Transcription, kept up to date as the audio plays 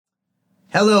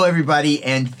Hello, everybody,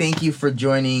 and thank you for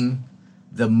joining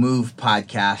the Move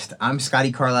podcast. I'm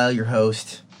Scotty Carlisle, your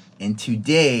host, and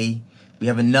today we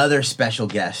have another special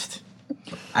guest.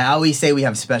 I always say we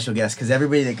have special guests because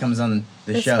everybody that comes on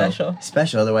the show is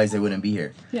special, otherwise they wouldn't be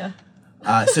here. Yeah.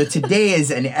 So today is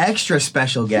an extra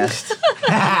special guest.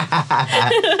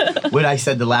 What I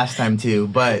said the last time too,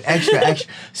 but extra.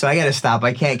 So I got to stop.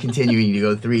 I can't continue to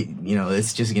go three.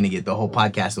 It's just going to get the whole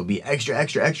podcast will be extra.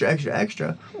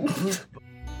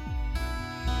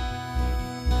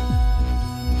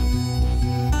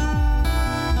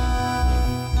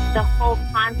 The whole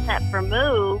concept for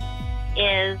Move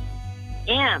is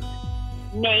M,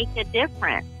 make a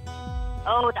difference.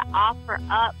 O, to offer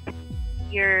up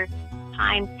your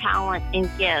time, talent, and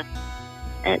gifts.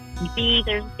 B,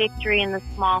 there's victory in the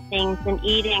small things. And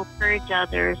E, to encourage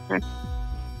others.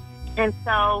 And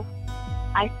so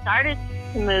I started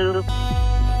to move.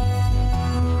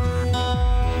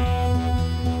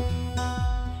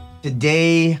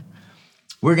 Today,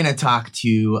 we're going to talk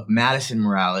to Madison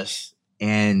Morales.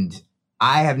 And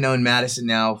I have known Madison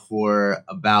now for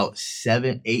about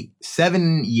 7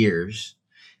 years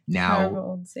now. However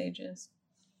old Sage is.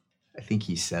 I think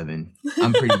he's 7.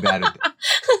 I'm pretty bad at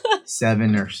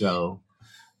 7 or so.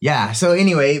 Yeah. So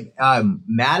anyway,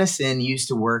 Madison used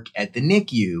to work at the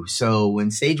NICU. So when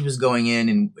Sage was going in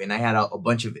and I had a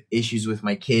bunch of issues with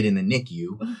my kid in the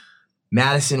NICU,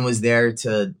 Madison was there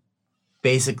to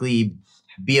basically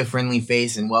be a friendly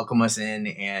face and welcome us in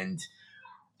and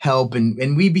help.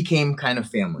 And we became kind of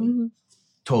family. Mm-hmm.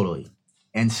 Totally.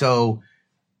 And so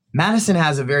Madison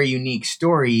has a very unique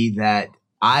story that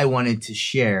I wanted to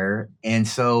share. And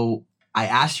so I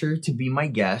asked her to be my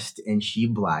guest and she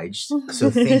obliged. So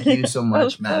thank you so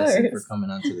much, Madison, for coming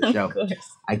onto the show.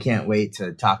 I can't wait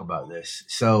to talk about this.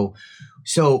 So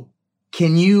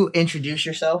can you introduce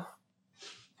yourself?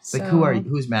 Like, who are you?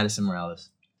 Who's Madison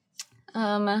Morales?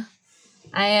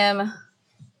 I am,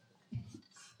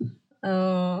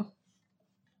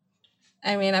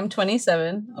 I'm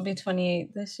 27. I'll be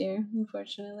 28 this year,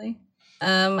 unfortunately.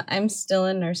 I'm still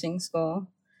in nursing school.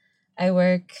 I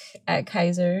work at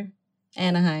Kaiser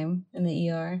Anaheim in the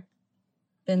ER.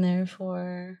 Been there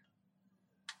for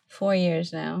 4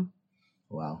 years now.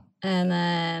 Wow. And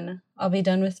then I'll be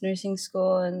done with nursing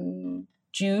school in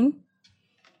June.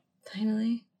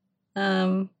 Finally.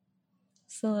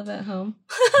 Still live at home.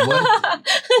 What?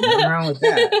 Nothing wrong with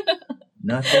that.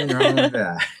 Nothing wrong with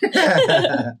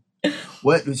that.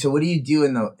 So what do you do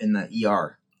in the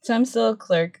ER? So I'm still a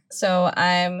clerk. So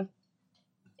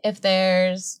if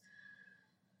there's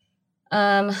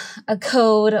a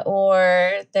code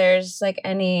or there's like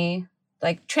any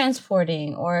like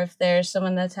transporting, or if there's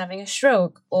someone that's having a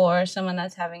stroke or someone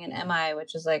that's having an MI,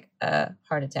 which is like a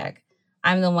heart attack,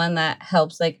 I'm the one that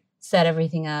helps like set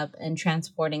everything up and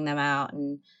transporting them out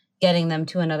and getting them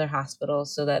to another hospital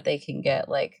so that they can get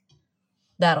like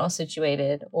that all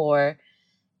situated. Or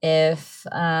if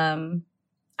I'm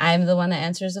the one that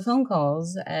answers the phone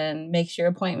calls and makes your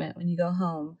appointment when you go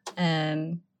home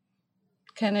and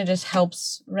kind of just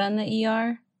helps run the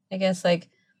ER. I guess like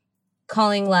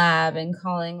calling lab and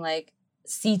calling like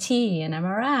CT and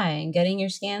MRI and getting your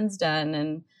scans done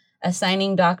and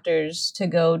assigning doctors to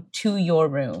go to your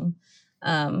room.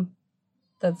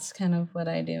 That's kind of what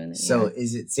I do in the ER. So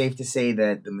is it safe to say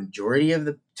that the majority of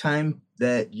the time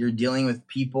that you're dealing with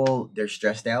people, they're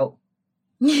stressed out?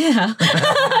 Yeah.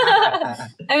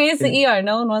 It's the ER.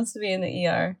 No one wants to be in the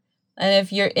ER. And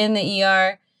if you're in the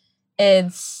ER,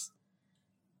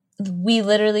 we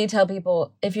literally tell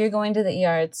people, if you're going to the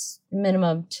ER, it's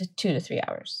minimum 2 to 3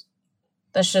 hours.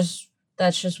 That's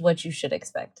just what you should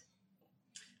expect.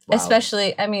 Wow.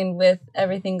 Especially, with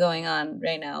everything going on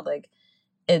right now, like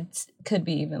it could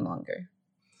be even longer.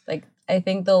 Like I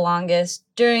think the longest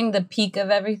during the peak of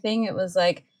everything, it was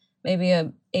like maybe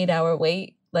a 8-hour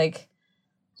wait. Like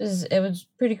it was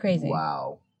pretty crazy.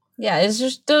 Wow. Yeah, it's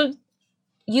just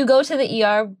you go to the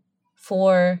ER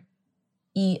for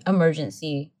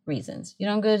emergency reasons. You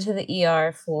don't go to the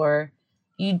ER for,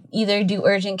 you either do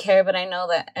urgent care, but I know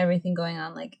that everything going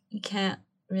on, like you can't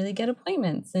really get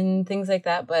appointments and things like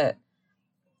that. But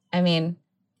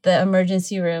the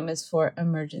emergency room is for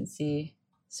emergency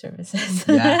services.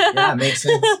 Yeah, makes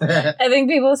sense. I think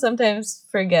people sometimes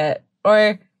forget,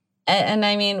 when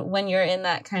you're in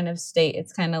that kind of state,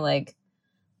 it's kind of like,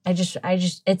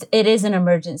 it is an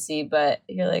emergency, but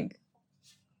you're like,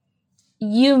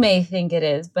 you may think it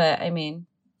is, but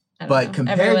but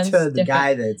compared to the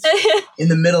guy that's in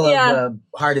the middle of a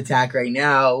heart attack right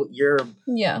now,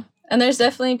 yeah. And there's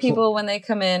definitely people when they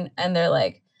come in and they're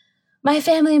my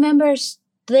family members,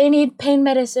 they need pain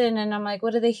medicine. And I'm like,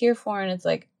 what are they here for? And it's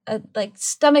like, like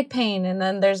stomach pain, and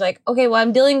then there's like, okay, well,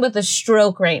 I'm dealing with a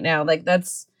stroke right now. Like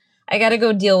I got to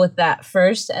go deal with that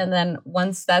first, and then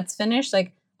once that's finished,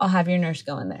 like I'll have your nurse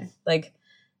go in there. Like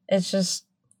it's just,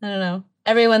 I don't know.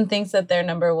 Everyone thinks that they're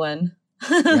number one.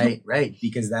 Right,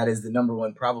 because that is the number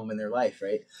one problem in their life,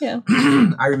 right? Yeah.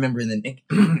 I remember in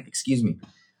the excuse me,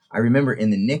 I remember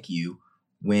in the NICU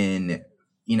when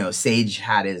Sage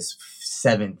had his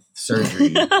 7th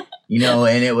surgery,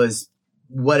 and it was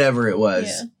whatever it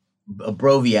was, a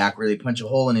Broviac where they punch a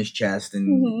hole in his chest,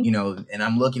 and and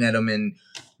I'm looking at him in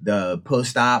the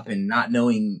post-op and not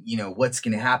knowing what's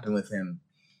going to happen with him,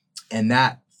 and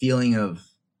that feeling of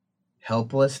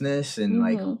helplessness and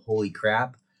like holy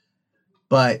crap.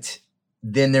 But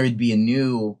then there would be a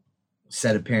new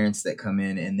set of parents that come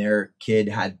in and their kid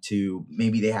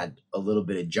maybe they had a little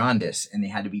bit of jaundice and they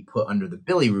had to be put under the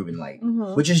bilirubin light,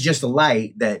 which is just a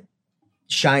light that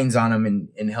shines on them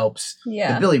and helps the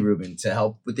bilirubin to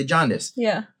help with the jaundice.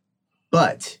 Yeah.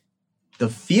 But the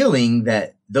feeling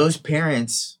that those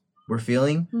parents were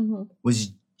feeling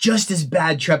was just as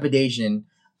bad trepidation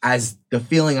as the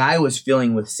feeling I was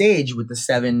feeling with Sage with the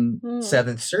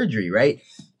 7th surgery, right?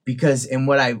 Because, and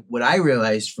what I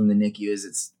realized from the NICU is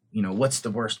it's, what's the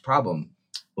worst problem?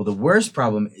 Well, the worst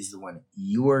problem is the one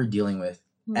you're dealing with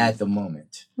at the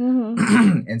moment.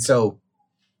 And so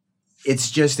it's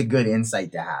just a good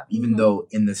insight to have, even though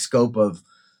in the scope of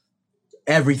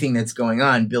everything that's going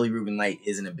on, bilirubin light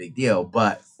isn't a big deal,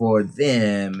 but for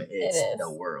them, it's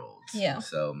the world. Yeah.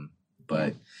 So,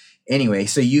 but anyway,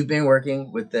 so you've been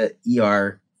working with the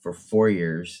ER for 4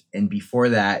 years, and before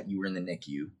that, you were in the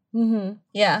NICU.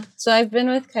 Yeah. So I've been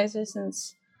with Kaiser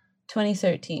since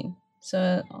 2013.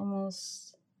 So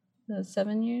almost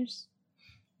 7 years.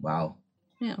 Wow.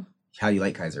 Yeah. How do you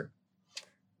like Kaiser?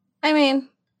 I mean,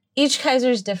 each Kaiser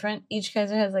is different. Each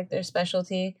Kaiser has like their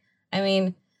specialty. I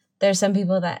mean, there's some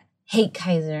people that hate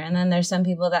Kaiser, and then there's some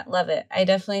people that love it. I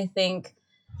definitely think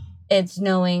it's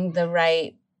knowing the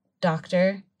right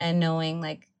doctor and knowing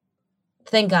like,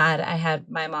 thank God I had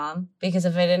my mom, because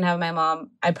if I didn't have my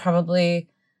mom,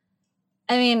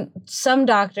 some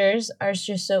doctors are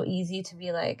just so easy to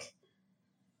be like,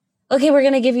 okay, we're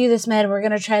going to give you this med. We're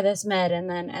going to try this med and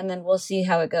then we'll see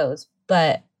how it goes.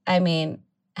 But I mean,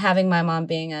 having my mom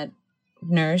being a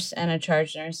nurse and a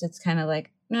charge nurse, it's kind of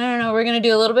like, no, we're going to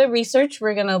do a little bit of research.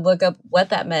 We're going to look up what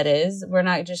that med is. We're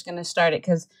not just going to start it.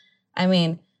 Cause I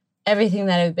mean, everything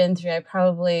that I've been through, I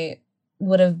probably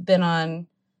would have been on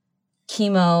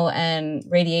chemo and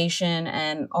radiation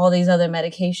and all these other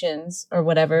medications or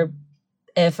whatever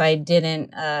if I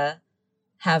didn't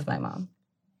have my mom,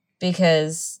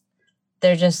 because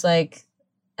they're just like,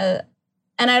 and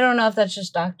I don't know if that's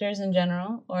just doctors in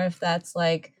general or if that's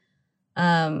like,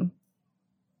 they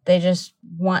just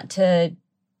want to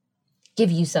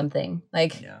give you something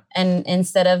like, and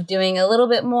instead of doing a little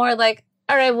bit more, like,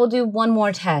 all right, we'll do one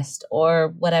more test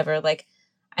or whatever. Like,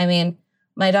 I mean,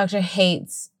 my doctor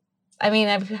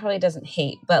probably doesn't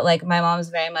hate, but like my mom's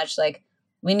very much like,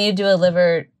 we need to do a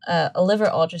liver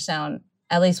ultrasound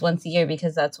at least once a year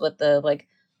because that's what the like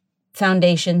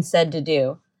foundation said to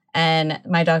do. And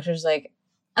my doctor's like,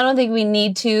 I don't think we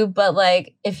need to, but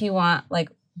like if you want, like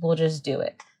we'll just do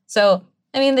it. So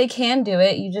I mean, they can do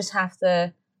it. You just have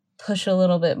to push a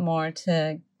little bit more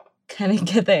to kind of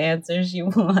get the answers you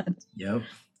want. Yep.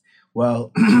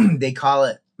 Well, they call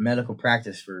it medical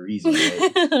practice for a reason,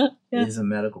 right? It is a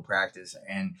medical practice,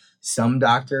 and some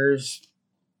doctors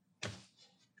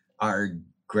are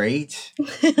great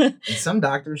and some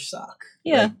doctors suck.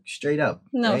 Yeah. Like, straight up.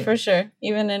 No, right? for sure.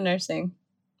 Even in nursing.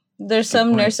 There's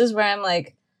some nurses where I'm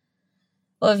like,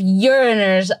 well, if you're a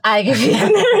nurse, I can be a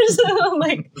nurse. I'm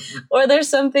like, or there's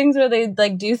some things where they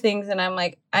like do things and I'm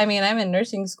like, I mean, I'm in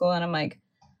nursing school and I'm like,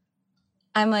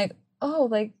 oh,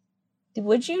 like,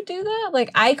 would you do that?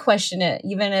 Like, I question it,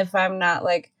 even if I'm not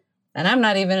like, and I'm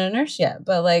not even a nurse yet,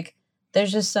 but like,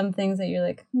 there's just some things that you're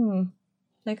like,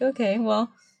 like, okay,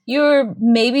 well, you're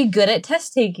maybe good at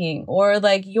test taking, or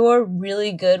like you're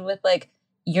really good with like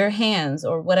your hands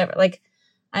or whatever. Like,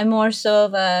 I'm more so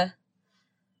of a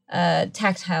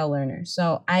tactile learner.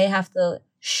 So I have to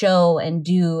show and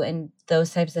do and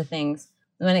those types of things.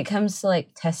 When it comes to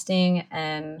like testing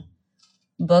and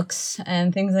books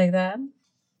and things like that,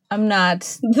 I'm not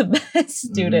the best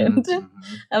student.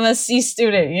 I'm a C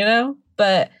student, you know?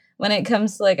 But when it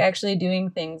comes to like actually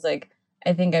doing things, like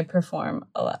I think I perform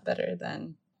a lot better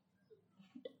than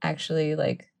actually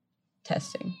like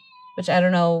testing, which I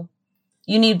don't know.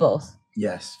 You need both.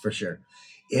 Yes, for sure.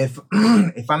 If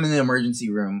I'm in the emergency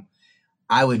room,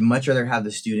 I would much rather have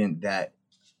the student that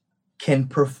can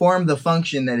perform the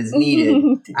function that is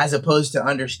needed as opposed to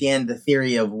understand the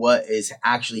theory of what is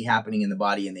actually happening in the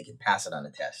body, and they can pass it on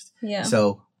a test. Yeah.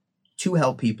 So to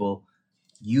help people,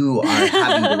 you are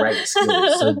having the right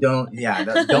skills. So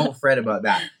don't fret about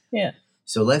that. Yeah.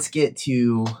 So let's get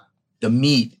to the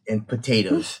meat and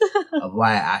potatoes of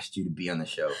why I asked you to be on the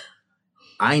show.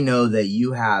 I know that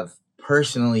you have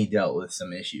personally dealt with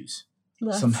some issues,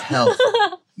 some health.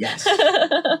 Yes.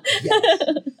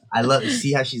 I love,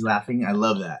 see how she's laughing? I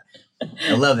love that.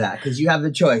 Because you have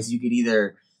the choice. You could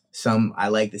either, I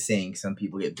like the saying, some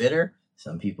people get bitter,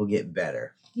 some people get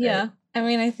better. Yeah. Right? I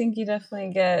mean, I think you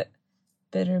definitely get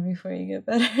bitter before you get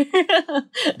better.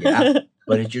 Yeah.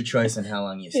 But it's your choice on how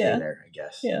long you stay there, I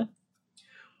guess. Yeah.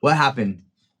 What happened?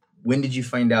 When did you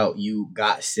find out you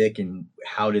got sick, and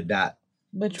how did that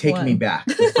take me back?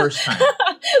 The first time.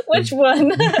 Which one?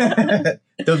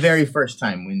 The very first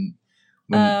time when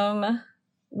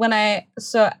I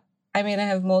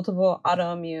have multiple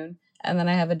autoimmune, and then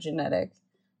I have a genetic.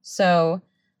 So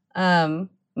my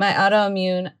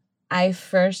autoimmune, I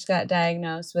first got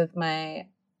diagnosed with my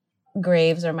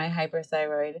Graves or my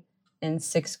hyperthyroid in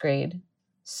 6th grade.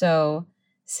 So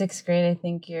 6th grade, I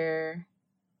think you're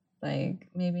like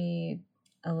maybe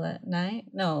 9?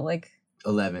 No, like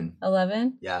 11.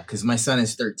 11? Yeah, because my son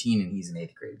is 13 and he's in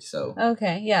 8th grade. So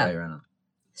okay, yeah. Right around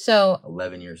so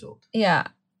 11 years old. Yeah.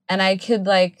 And I could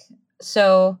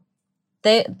so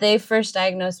they first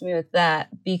diagnosed me with that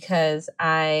because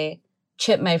I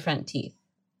chipped my front teeth.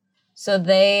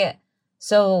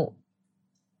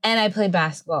 And I played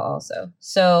basketball also.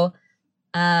 So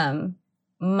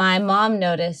my mom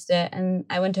noticed it, and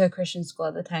I went to a Christian school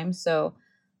at the time. So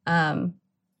when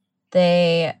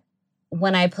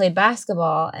I played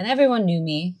basketball, and everyone knew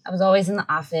me, I was always in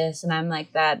the office, and I'm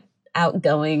like that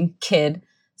outgoing kid.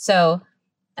 So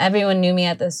everyone knew me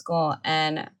at the school,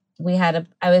 and I had a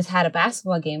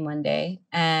basketball game one day,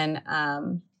 and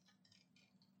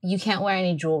you can't wear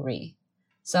any jewelry.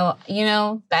 So,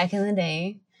 back in the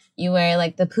day, you wear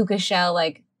like the puka shell,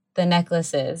 like the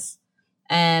necklaces.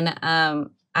 And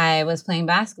I was playing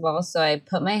basketball, so I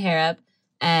put my hair up,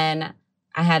 and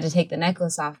I had to take the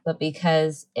necklace off. But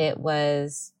because it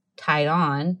was tied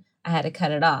on, I had to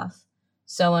cut it off.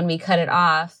 So when we cut it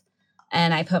off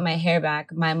and I put my hair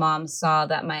back, my mom saw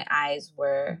that my eyes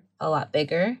were a lot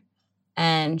bigger,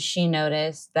 and she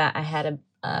noticed that I had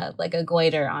a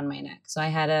goiter on my neck. So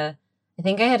I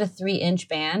think I had a 3-inch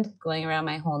band going around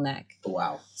my whole neck.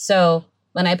 Wow. So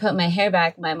when I put my hair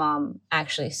back, my mom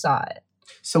actually saw it.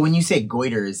 So when you say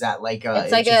goiter, is that like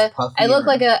it's like I look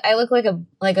like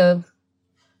a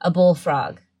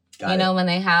bullfrog. Got it. When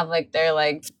they have like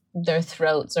their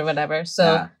throats or whatever.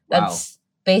 So that's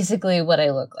basically what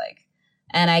I look like.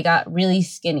 And I got really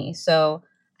skinny. So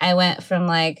I went from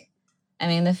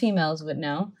the females would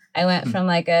know. I went from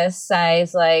like a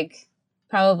size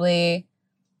probably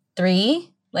 3,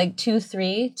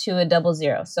 2-3 to a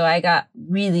 00. So I got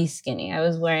really skinny. I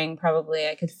was wearing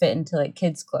I could fit into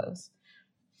kids' clothes.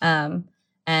 And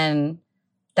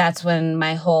that's when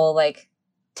my whole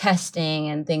testing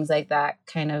and things like that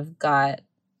kind of got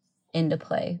into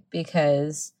play,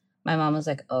 because my mom was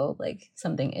like, oh,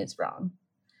 something is wrong.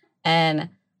 And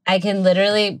I can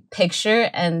literally picture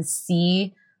and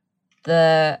see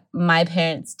my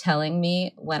parents telling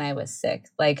me when I was sick.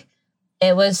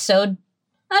 It was so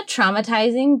not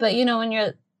traumatizing, but when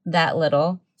you're that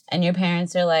little and your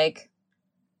parents are like,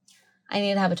 I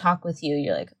need to have a talk with you.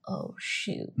 You're like, oh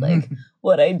shoot,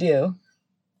 what'd I do?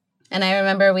 And I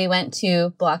remember we went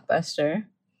to Blockbuster,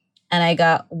 and I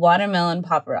got watermelon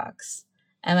Pop Rocks.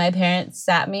 And my parents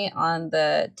sat me on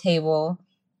the table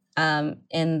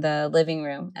in the living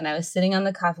room, and I was sitting on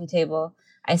the coffee table.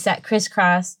 I sat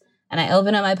crisscross, and I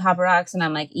opened up my Pop Rocks, and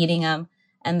I'm eating them.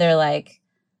 And they're like,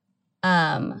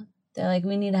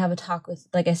 we need to have a talk with,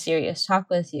 a serious talk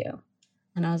with you.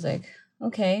 And I was like,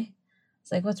 okay.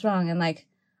 It's what's wrong? And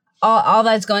all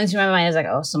that's going through my mind is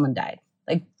oh, someone died.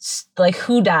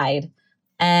 Who died?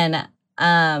 And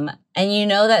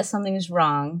that something's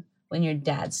wrong when your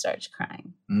dad starts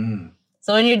crying.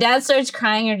 So when your dad starts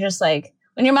crying, you're just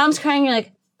when your mom's crying, you're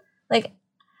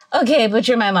okay, but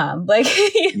you're my mom.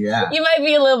 Yeah. You might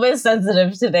be a little bit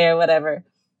sensitive today or whatever.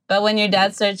 But when your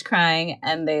dad starts crying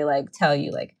and they tell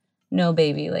you no,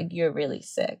 baby, you're really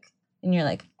sick. And you're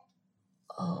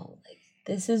oh,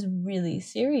 this is really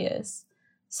serious.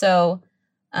 So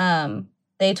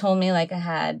they told me I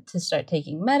had to start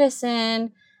taking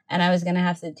medicine, and I was going to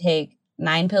have to take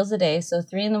 9 pills a day. So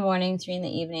 3 in the morning, 3 in the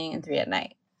evening, and 3 at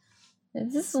night.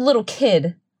 This is a little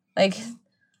kid. I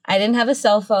didn't have a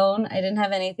cell phone. I didn't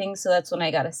have anything. So that's when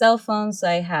I got a cell phone. So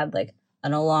I had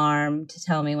an alarm to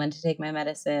tell me when to take my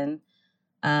medicine.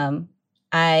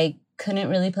 I couldn't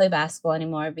really play basketball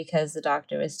anymore because the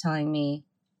doctor was telling me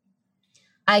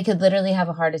I could literally have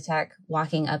a heart attack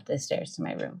walking up the stairs to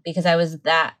my room because I was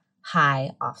that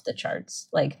high off the charts.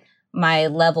 Like my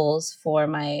levels for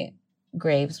my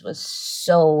Graves was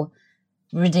so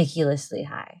ridiculously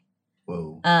high.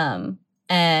 Whoa.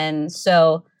 And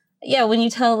so, yeah, when you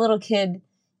tell a little kid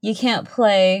you can't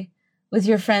play with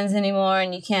your friends anymore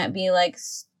and you can't be like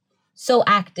so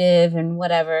active and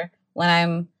whatever, when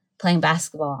I'm playing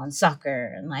basketball and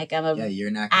soccer and like I'm you're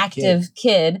an active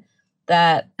kid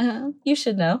that you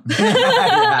should know. Yeah,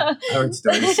 I heard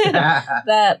stories.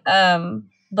 That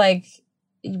like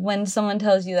when someone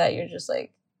tells you that, you're just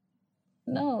like,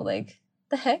 no, like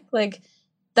the heck, like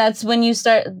that's when you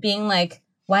start being like,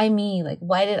 why me? Like,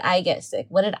 why did I get sick?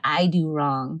 What did I do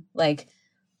wrong? Like,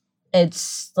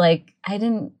 it's like I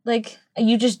didn't like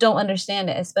you just don't understand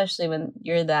it, especially when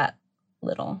you're that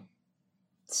little.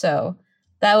 So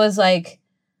that was like,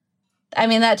 I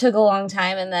mean, that took a long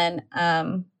time, and then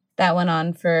that went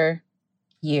on for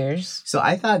years. So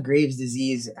I thought Graves'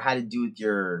 disease had to do with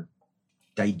your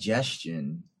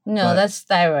digestion. No, that's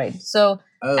thyroid. So,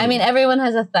 I mean, everyone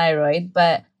has a thyroid,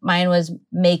 but mine was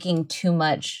making too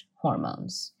much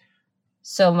hormones.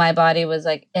 So my body was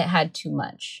like, it had too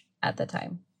much at the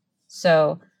time.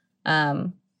 So,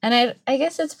 and I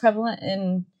guess it's prevalent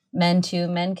in men too.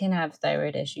 Men can have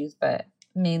thyroid issues, but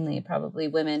mainly probably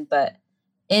women. But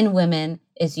in women,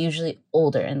 it's usually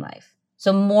older in life.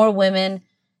 So more women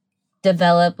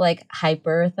develop like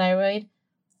hyperthyroid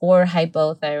or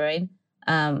hypothyroid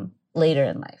later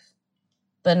in life,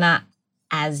 but not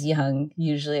as young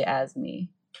usually as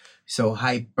me. So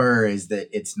hyper is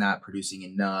that it's not producing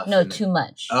enough. No, too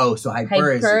much. Oh, so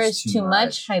hyper is too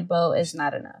much. Hypo is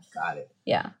not enough. Got it.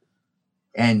 Yeah.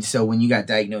 And so when you got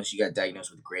diagnosed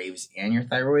with Graves and your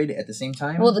thyroid at the same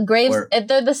time? Well, the Graves,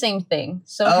 they're the same thing.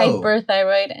 So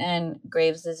hyperthyroid and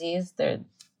Graves' disease, they're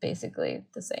basically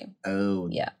the same. Oh,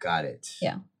 yeah. Got it.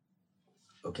 Yeah.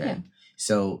 Okay. Yeah.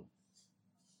 So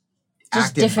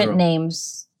just different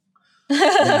names.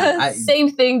 Yeah,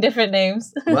 same thing, different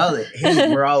names. Well,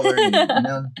 hey, we're all learning. You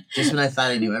know, just when I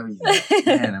thought I knew everything,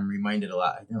 man, I'm reminded a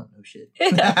lot. I don't know shit,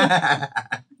 and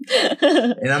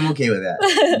I'm okay with that.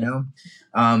 You know,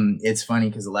 it's funny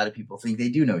because a lot of people think they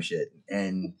do know shit,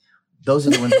 and those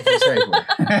are the ones I feel sorry for. You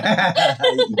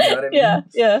know what I mean?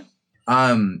 Yeah.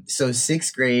 So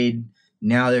 6th grade.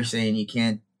 Now they're saying you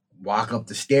can't walk up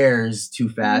the stairs too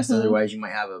fast, otherwise you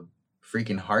might have a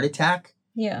freaking heart attack.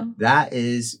 Yeah. That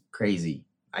is crazy.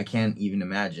 I can't even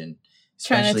imagine.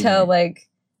 Trying to tell like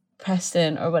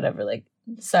Preston or whatever, like,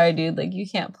 sorry dude, like you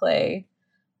can't play.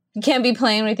 You can't be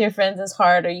playing with your friends as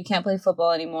hard, or you can't play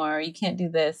football anymore, or you can't do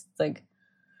this. It's like,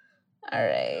 all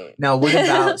right. Now what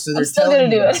about so they're I'm still telling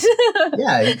gonna do you it.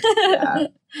 yeah.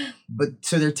 But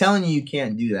so they're telling you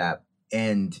can't do that,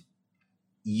 and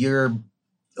you're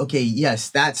okay, yes,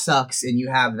 that sucks, and you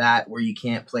have that where you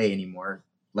can't play anymore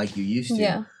like you used to.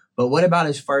 Yeah. But what about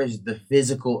as far as the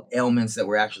physical ailments that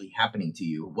were actually happening to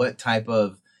you? What type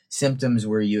of symptoms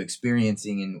were you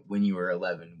experiencing when you were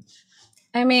 11?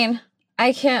 I mean,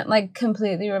 I can't like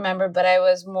completely remember, but I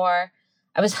was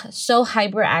so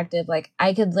hyperactive. Like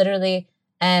I could literally,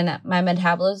 and my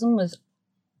metabolism was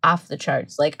off the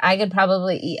charts. Like I could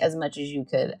probably eat as much as you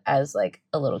could as like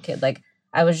a little kid. Like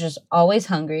I was just always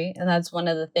hungry. And that's one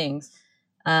of the things.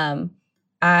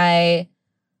 I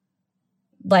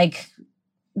like,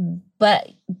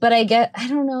 but I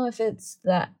don't know if it's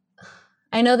that.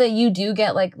 I know that you do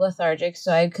get like lethargic,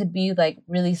 so I could be like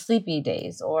really sleepy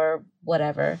days or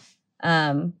whatever.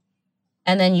 And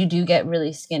then you do get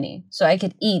really skinny. So I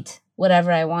could eat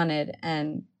whatever I wanted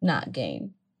and not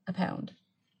gain a pound.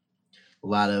 A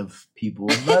lot of people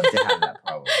would love to have that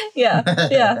problem.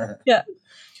 Yeah.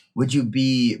 Would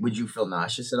you feel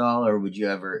nauseous at all, or would you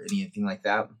ever anything like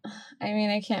that? I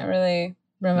mean, I can't really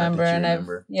remember,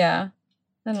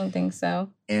 I don't think so.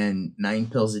 And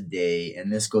 9 pills a day,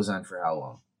 and this goes on for how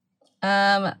long?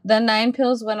 The 9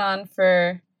 pills went on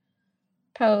for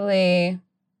probably,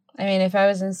 I mean, if I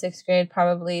was in 6th grade,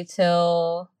 probably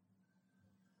till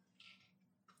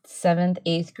 7th,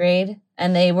 8th grade,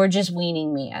 and they were just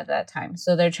weaning me at that time.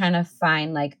 So they're trying to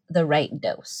find like the right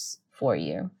dose for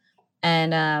you.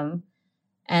 And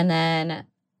then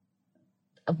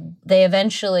they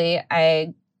eventually,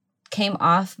 I came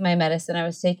off my medicine. I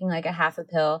was taking like a half a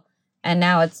pill, and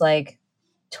now it's like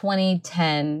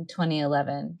 2010,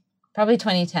 2011, probably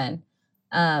 2010.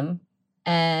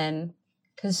 And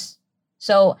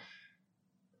so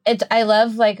I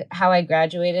love like how I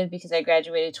graduated because I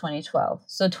graduated 2012.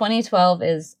 So 2012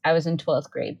 is I was in 12th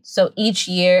grade. So each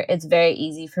year it's very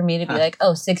easy for me to be like,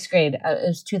 oh, sixth grade. It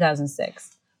was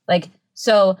 2006. Like,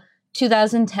 so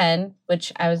 2010,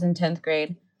 which I was in 10th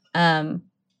grade,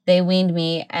 they weaned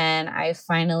me and I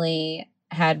finally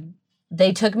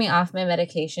they took me off my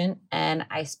medication and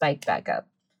I spiked back up.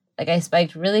 Like I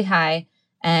spiked really high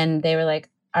and they were like,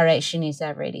 all right, she needs to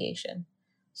have radiation.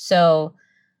 So,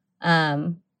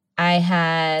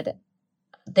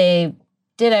 they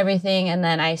did everything and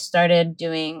then I started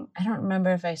I don't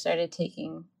remember if I started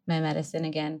taking my medicine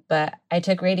again, but I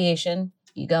took radiation.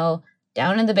 You go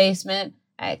down in the basement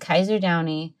at Kaiser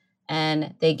Downey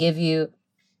and they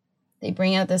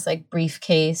bring out this like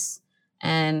briefcase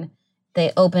and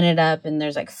they open it up and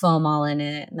there's like foam all in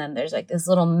it. And then there's like this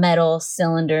little metal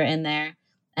cylinder in there.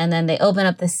 And then they open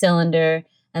up the cylinder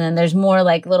and then there's more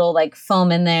like little like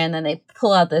foam in there. And then they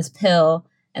pull out this pill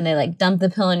and they like dump the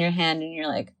pill in your hand and you're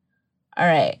like, all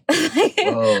right.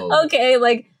 Okay.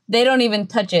 Like they don't even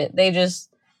touch it.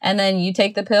 And then you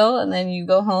take the pill and then you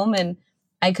go home and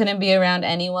I couldn't be around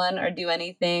anyone or do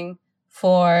anything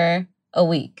for a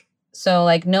week. So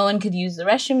like no one could use the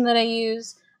restroom that I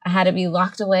use. I had to be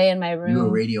locked away in my room. You were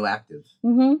radioactive.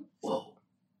 Mm-hmm. Whoa.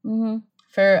 Mm-hmm.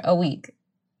 For a week.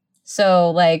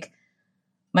 So like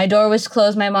my door was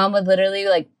closed. My mom would literally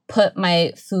like put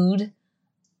my food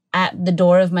at the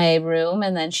door of my room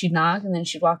and then she'd knock and then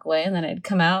she'd walk away and then I'd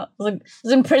come out. I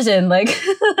was in prison. Like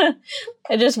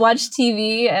I just watched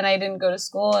TV and I didn't go to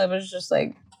school. I was just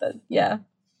like, yeah,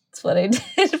 that's what I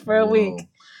did for a week.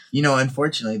 You know,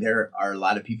 unfortunately, there are a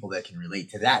lot of people that can relate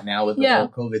to that now with the whole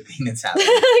COVID thing that's happening.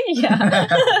 Yeah.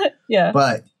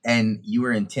 Yeah. And you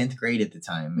were in 10th grade at the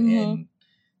time.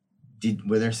 Mm-hmm. And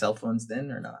were there cell phones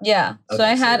then or not? Yeah.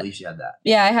 Okay, so at least you had that.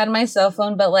 Yeah, I had my cell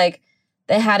phone, but like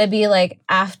they had to be like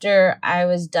after I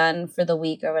was done for the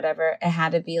week or whatever, it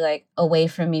had to be like away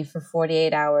from me for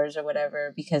 48 hours or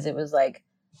whatever, because it was like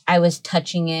I was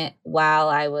touching it while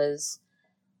I was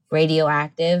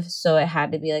radioactive. So it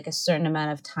had to be like a certain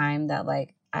amount of time that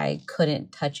like I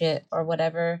couldn't touch it or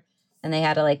whatever. And they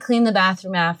had to like clean the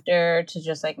bathroom after to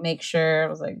just like make sure. It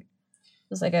was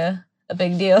like a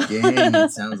big deal. Dang,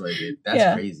 it sounds like it.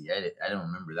 That's crazy. I don't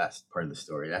remember that part of the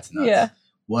story. That's nuts. Yeah.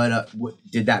 What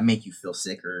did that make you feel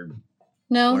sick or?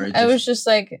 No, I was just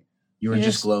like. You were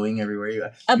just glowing everywhere you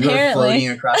went. Apparently. You were floating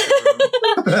across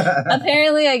the room.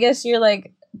 Apparently, I guess your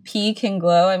like pee can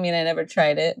glow. I mean, I never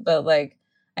tried it, but like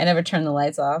I never turned the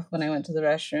lights off when I went to the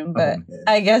restroom. But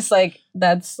I guess like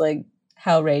that's like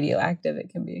how radioactive it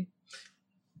can be.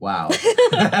 Wow.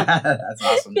 That's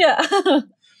awesome. Yeah.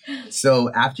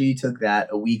 So after you took that,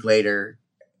 a week later,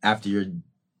 after you're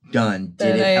done,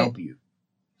 did it help you?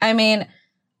 I mean,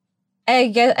 I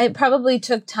guess it probably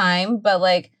took time, but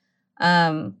like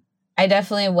I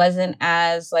definitely wasn't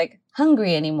as like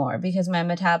hungry anymore because my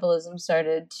metabolism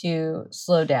started to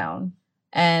slow down.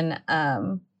 And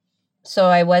so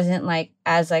I wasn't like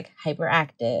as like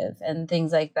hyperactive and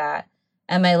things like that.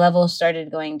 And my levels started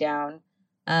going down.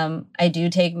 I do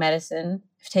take medicine.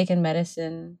 I've taken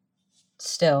medicine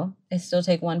still. I still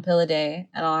take 1 pill a day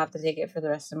and I'll have to take it for the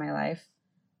rest of my life.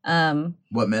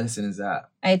 What medicine is that?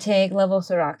 I take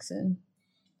levothyroxine.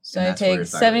 So I take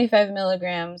 75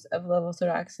 milligrams of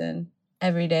levothyroxine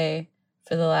every day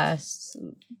for the last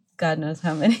God knows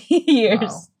how many years.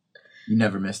 Wow. You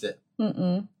never missed it?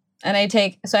 Mm-mm. And I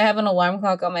have an alarm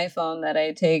clock on my phone that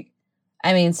I take,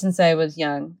 I mean, since I was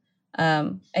young.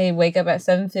 I wake up at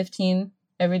 7:15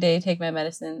 every day, take my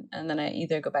medicine, and then I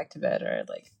either go back to bed or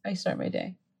like I start my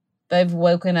day. But I've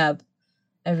woken up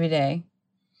every day,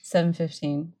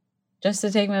 7:15, just to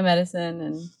take my medicine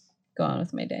and go on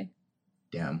with my day.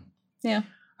 Damn. Yeah.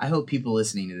 I hope people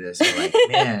listening to this are like,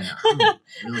 man,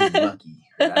 I'm really lucky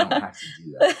that I don't have to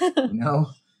do that. You know?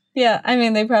 Yeah. I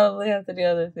mean, they probably have to do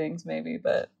other things maybe,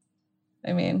 but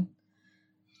I mean,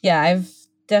 yeah, I've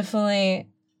definitely,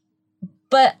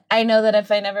 but I know that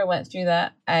if I never went through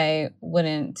that, I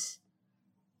wouldn't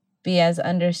be as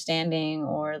understanding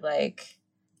or like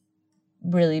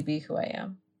really be who I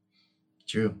am.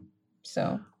 True.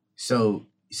 So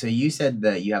you said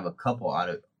that you have a couple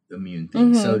autoimmune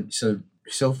things. Mm-hmm.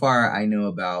 So far I know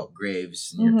about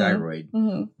Graves and your thyroid.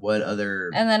 Mm-hmm. What other?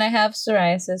 And then I have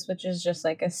psoriasis, which is just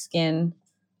like a skin,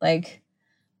 like,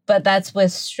 but that's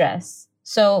with stress.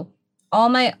 So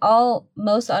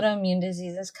most autoimmune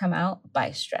diseases come out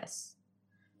by stress.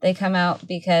 They come out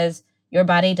because your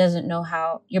body doesn't know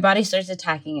how, your body starts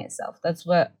attacking itself. That's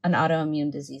what an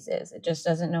autoimmune disease is. It just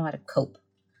doesn't know how to cope.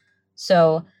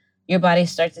 So your body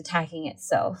starts attacking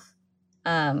itself.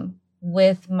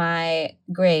 With my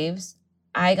Graves,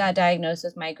 I got diagnosed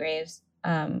with my Graves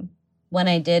when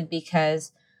I did,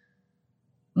 because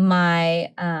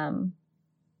my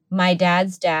my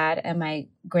dad's dad and my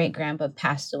great grandpa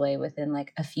passed away within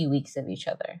like a few weeks of each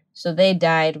other. So they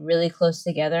died really close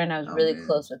together, and I was really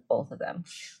close with both of them.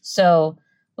 So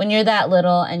when you're that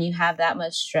little and you have that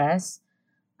much stress,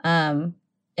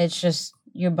 it's just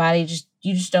your body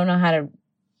you just don't know how to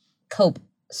cope.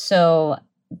 So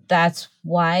that's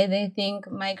why they think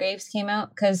my graves came out,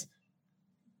 because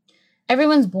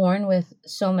everyone's born with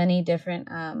so many different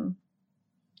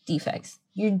defects.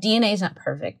 Your DNA is not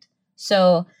perfect.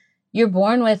 So you're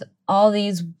born with all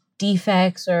these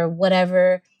defects or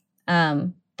whatever,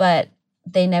 but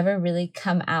they never really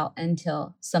come out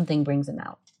until something brings them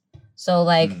out. So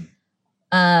like,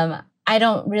 I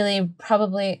don't really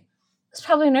it's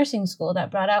probably nursing school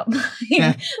that brought out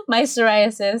my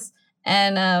psoriasis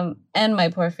and my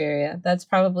porphyria. That's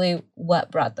probably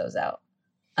what brought those out.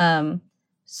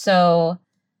 So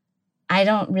I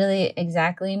don't really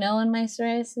exactly know when my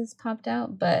psoriasis popped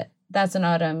out, but that's an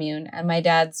autoimmune. And my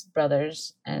dad's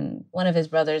brothers and one of his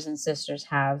brothers and sisters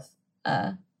have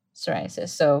psoriasis.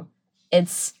 So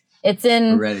it's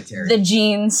in hereditary. The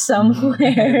genes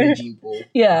somewhere. The gene pool.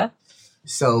 Yeah.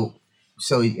 So,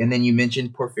 and then you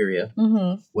mentioned porphyria.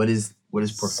 Mm-hmm. What is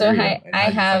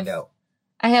porphyria? So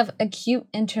I have acute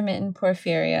intermittent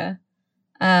porphyria.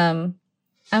 I'm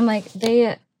like,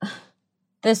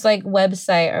 this like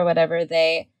website or whatever,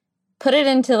 they put it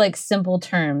into like simple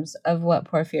terms of what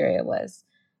porphyria was.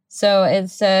 So it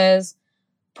says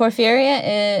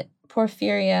porphyria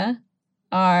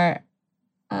are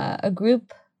a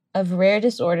group of rare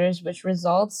disorders which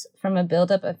results from a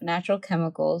buildup of natural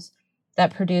chemicals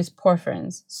that produce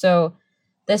porphyrins. So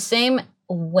the same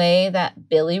way that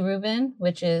bilirubin,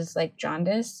 which is like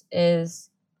jaundice, is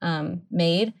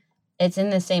made, it's in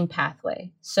the same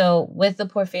pathway. So with the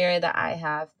porphyria that I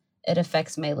have, it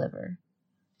affects my liver.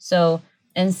 So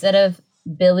instead of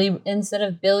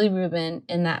bilirubin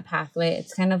in that pathway,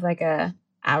 it's kind of like a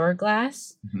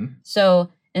hourglass. Mm-hmm. So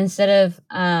instead of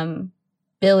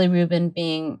bilirubin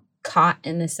being caught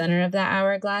in the center of that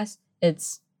hourglass,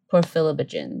 it's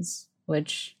porphylibgens,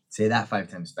 which... Say that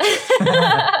 5 times fast.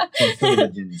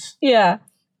 Porphylibgens. Yeah.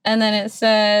 And then it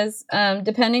says,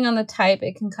 depending on the type,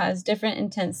 it can cause different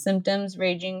intense symptoms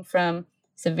ranging from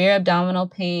severe abdominal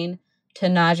pain to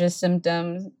nausea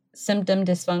symptom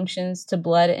dysfunctions to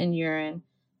blood and urine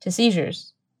to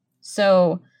seizures.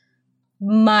 So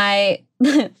with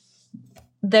the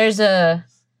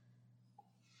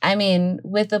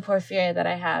porphyria that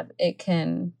I have,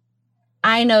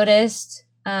 I noticed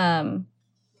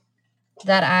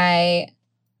that I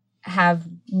have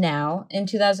now in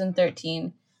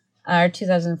 2013 or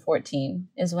 2014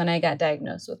 is when I got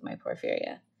diagnosed with my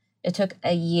porphyria. It took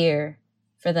a year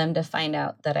for them to find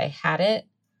out that I had it.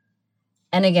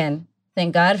 And again,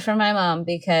 thank God for my mom,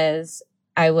 because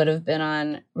I would have been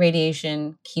on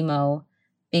radiation, chemo,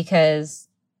 because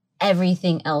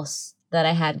everything else that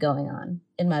I had going on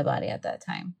in my body at that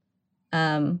time.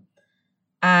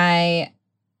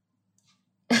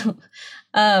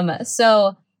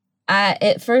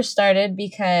 It first started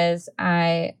because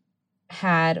I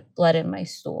had blood in my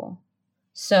stool.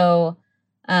 So,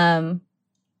 it's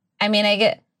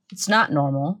not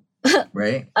normal.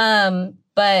 Right.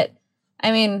 But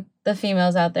the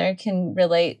females out there can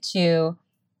relate to,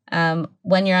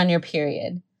 when you're on your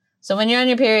period. So when you're on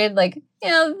your period, like,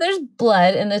 there's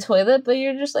blood in the toilet, but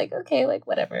you're just like, okay, like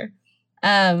whatever.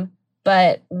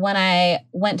 But when I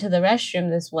went to the restroom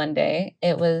this one day,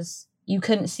 you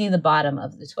couldn't see the bottom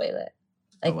of the toilet.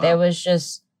 Like it was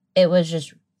just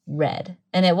red.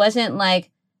 And it wasn't like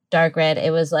dark red.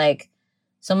 It was like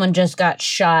someone just got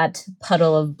shot,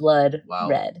 puddle of blood,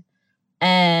 red.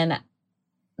 And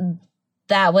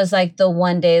that was like the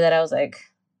one day that I was like,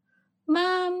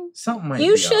 Mom,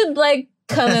 you should like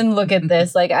come and look at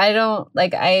this. Like, I don't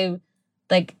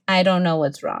know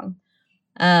what's wrong.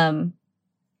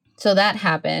 So that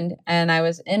happened, and I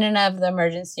was in and out of the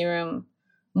emergency room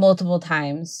multiple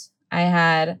times. I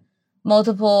had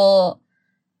multiple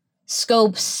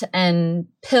scopes and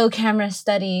pill camera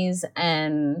studies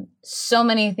and so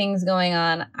many things going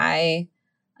on. I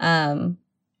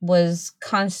was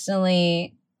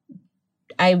constantly,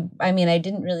 I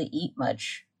didn't really eat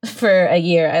much for a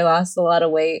year. I lost a lot of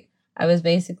weight. I was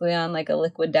basically on like a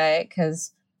liquid diet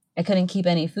because I couldn't keep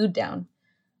any food down.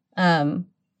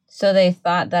 So they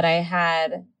thought that I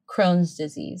had Crohn's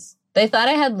disease. They thought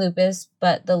I had lupus,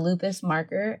 but the lupus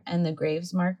marker and the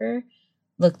Graves marker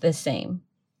look the same.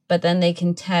 But then they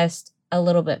can test a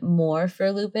little bit more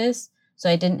for lupus. So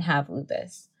I didn't have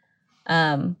lupus.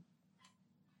 And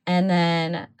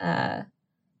then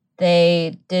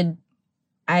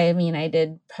I I mean, I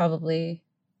did probably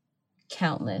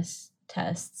countless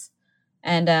tests,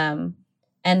 and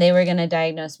they were gonna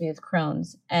diagnose me with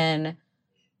Crohn's, and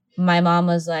my mom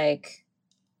was like,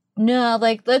 no,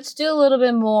 like, let's do a little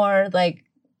bit more, like,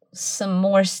 some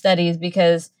more studies,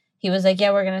 because he was like,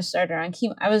 yeah, we're gonna start her on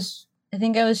chemo. I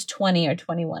think I was 20 or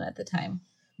 21 at the time.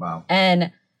 Wow.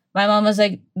 And my mom was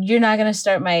like, you're not gonna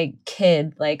start my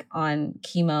kid like on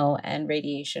chemo and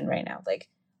radiation right now. Like,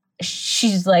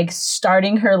 she's like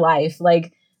starting her life.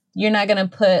 Like, you're not gonna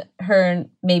put her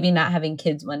maybe not having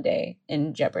kids one day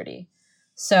in jeopardy.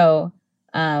 So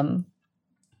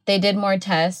they did more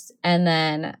tests, and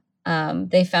then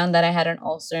they found that I had an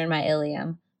ulcer in my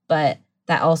ileum, but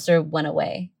that ulcer went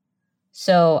away.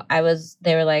 So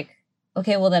they were like,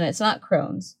 okay, well then it's not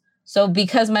Crohn's. So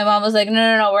because my mom was like,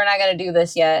 no, we're not going to do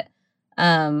this yet.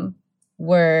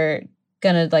 We're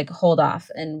going to like hold off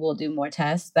and we'll do more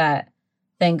tests.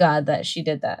 Thank God that she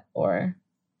did that. Or,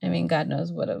 I mean, God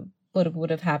knows what would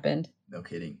have happened. No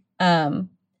kidding.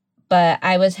 But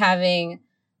I was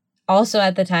also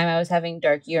at the time I was having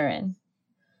dark urine.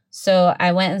 So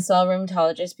I went and saw a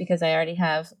rheumatologist because I already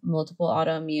have multiple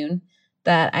autoimmune,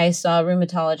 that I saw a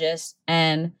rheumatologist,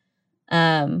 and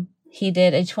he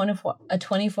did a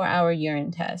 24-hour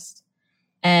urine test.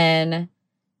 And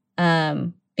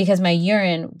because my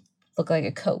urine looked like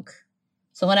a Coke.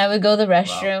 So when I would go to the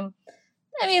restroom, wow.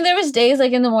 I mean, there was days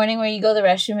like in the morning where you go to the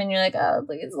restroom and you're like, oh,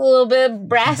 like it's a little bit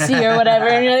brassy or whatever.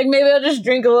 And you're like, maybe I'll just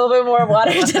drink a little bit more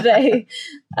water today.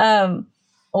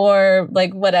 Or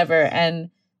like whatever. And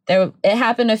it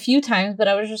happened a few times, but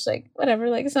I was just like, whatever,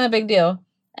 like it's not a big deal.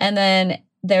 And then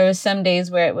there was some days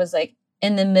where it was like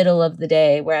in the middle of the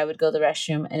day where I would go to the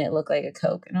restroom and it looked like a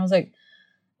Coke. And I was like,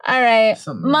 all right,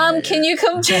 Mom, can you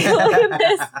come take a look at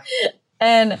this?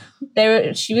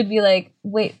 And she would be like,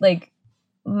 wait, like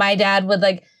my dad would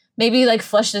like maybe like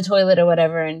flush the toilet or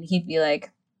whatever. And he'd be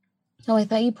like, oh, I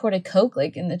thought you poured a Coke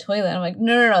like in the toilet. I'm like,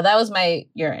 no, that was my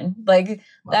urine. Like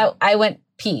wow. That I went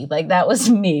pee, like that was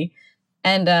me.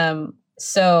 And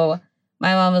so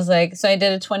my mom was like, so I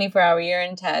did a 24-hour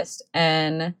urine test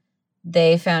and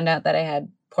they found out that I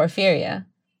had porphyria.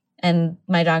 And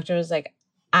my doctor was like,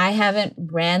 I haven't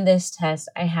ran this test.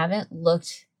 I haven't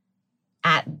looked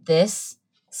at this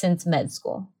since med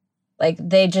school. Like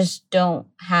they just don't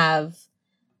have,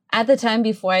 at the time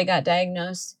before I got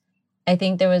diagnosed, I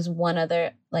think there was one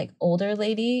other like older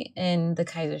lady in the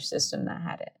Kaiser system that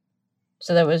had it.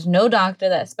 So there was no doctor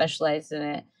that specialized in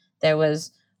it.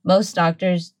 Most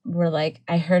doctors were like,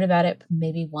 I heard about it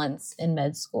maybe once in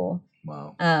med school.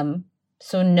 Wow.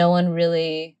 So no one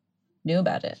really knew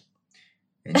about it.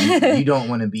 And you don't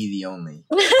want to be the only.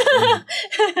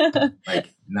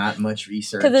 Like, not much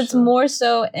research. Because it's more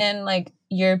so in like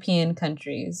European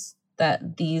countries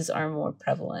that these are more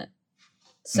prevalent.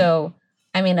 So,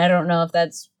 I mean, I don't know if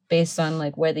that's based on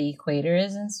like where the equator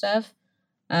is and stuff.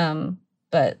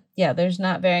 But yeah, there's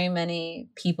not very many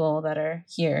people that are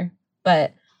here.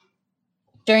 But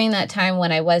during that time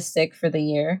when I was sick for the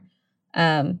year,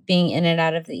 being in and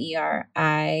out of the ER,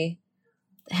 I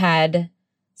had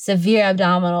severe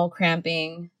abdominal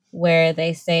cramping where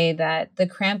they say that the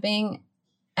cramping,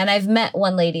 and I've met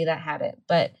one lady that had it,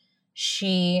 but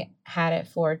she had it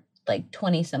for like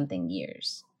 20 something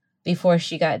years before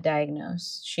she got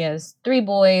diagnosed. She has 3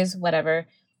 boys, whatever.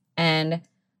 And,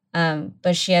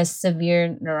 but she has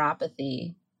severe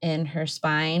neuropathy in her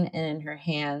spine and in her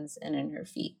hands and in her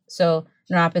feet. So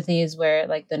neuropathy is where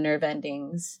like the nerve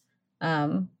endings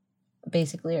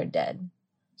basically are dead.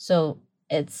 So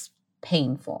it's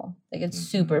painful. Like it's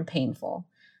super painful.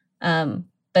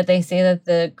 But they say that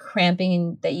the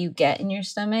cramping that you get in your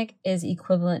stomach is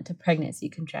equivalent to pregnancy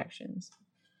contractions.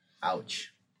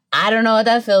 Ouch. I don't know what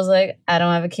that feels like. I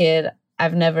don't have a kid.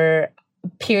 I've never,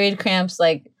 period cramps,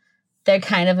 like they're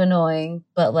kind of annoying,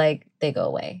 but like they go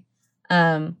away.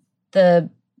 There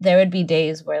would be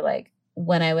days where like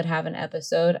when I would have an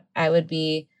episode, I would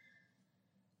be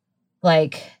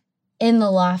like in the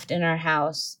loft in our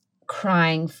house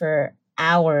crying for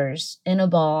hours in a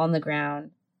ball on the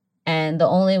ground. And the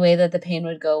only way that the pain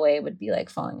would go away would be like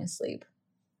falling asleep.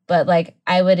 But like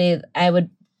I would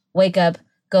wake up,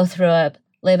 go throw up,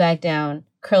 lay back down,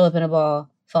 curl up in a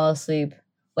ball, fall asleep,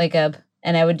 wake up.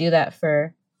 And I would do that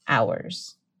for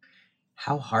hours.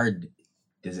 How hard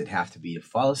does it have to be to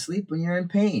fall asleep when you're in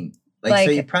pain? Like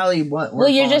so you probably want. Well,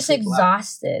 you're just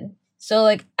exhausted. So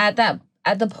like at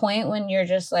the point when you're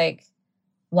just like,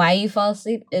 why you fall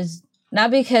asleep is not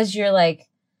because you're like,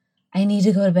 I need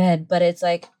to go to bed, but it's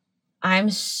like,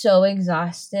 I'm so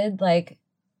exhausted. Like,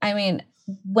 I mean,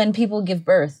 when people give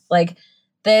birth, like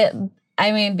being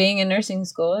in nursing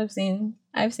school, I've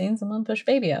seen someone push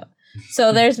baby out.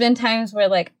 So there's been times where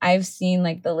like I've seen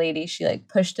like the lady, she like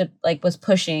pushed it, like was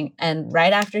pushing, and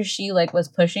right after she like was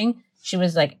pushing, she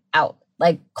was like out,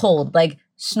 like cold, like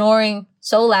snoring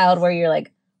so loud where you're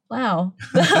like, wow,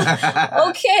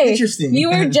 okay, Interesting. you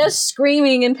were just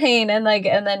screaming in pain, and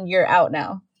then you're out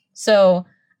now. So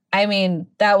I mean,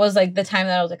 that was like the time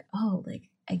that I was like, oh, like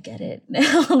I get it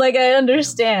now. Like I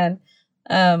understand.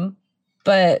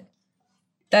 But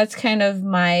that's kind of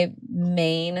my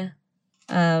main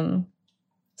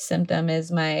symptom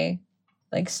is my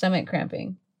like stomach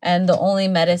cramping. And the only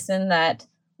medicine that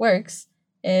works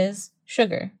is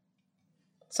sugar.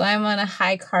 So I'm on a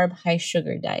high carb, high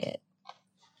sugar diet.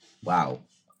 Wow.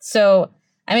 So,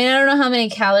 I mean, I don't know how many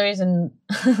calories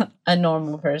a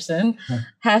normal person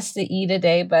has to eat a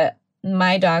day, but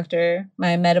my doctor,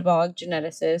 my metabolic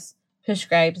geneticist,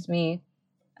 prescribes me,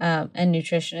 and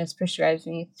nutritionist prescribes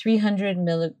me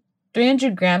 300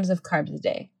 grams of carbs a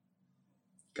day.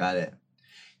 Got it.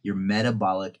 Your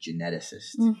metabolic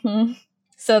geneticist. Mm-hmm.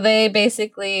 So they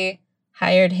basically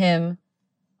hired him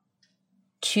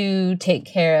to take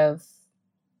care of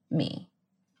me.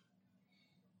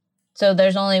 So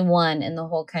there's only one in the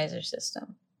whole Kaiser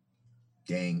system.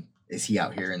 Dang. Is he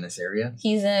out here in this area?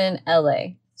 He's in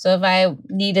LA. So if I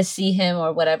need to see him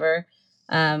or whatever,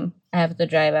 I have to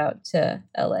drive out to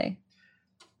LA.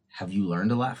 Have you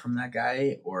learned a lot from that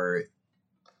guy, or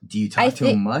do you talk to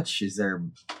him much? Is there?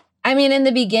 I mean, in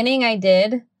the beginning, I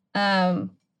did, and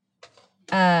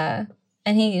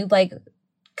he like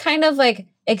kind of like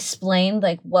explained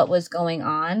like what was going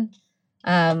on,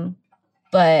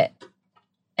 but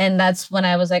that's when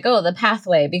I was like, oh, the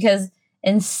pathway, because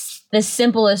in the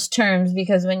simplest terms,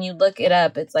 because when you look it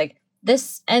up, it's like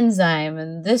this enzyme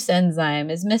and this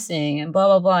enzyme is missing and blah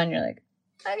blah blah, and you're like,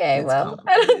 okay, well,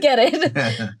 I don't get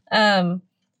it.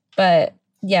 But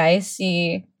yeah, I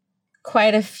see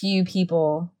quite a few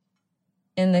people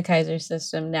in the Kaiser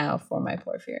system now for my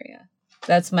porphyria.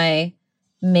 That's my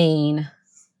main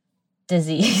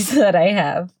disease that I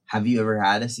have. Have you ever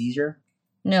had a seizure?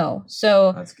 No.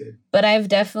 So that's good. But I've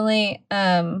definitely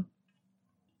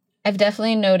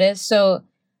noticed, so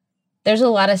there's a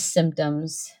lot of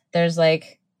symptoms. There's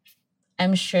like,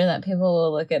 I'm sure that people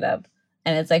will look it up,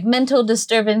 and it's like mental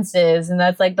disturbances, and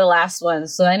that's like the last one.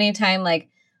 So anytime like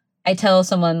I tell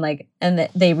someone like, and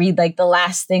they read like the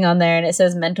last thing on there and it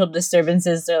says mental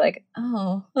disturbances, they're like,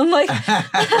 oh, I'm like,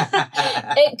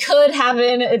 it could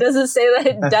happen. It doesn't say that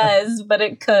it does, but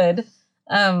it could.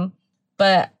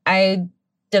 But I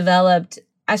developed,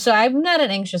 so I'm not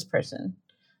an anxious person.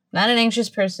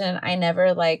 I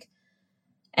never like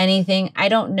anything. I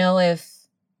don't know if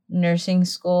nursing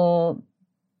school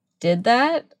did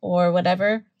that or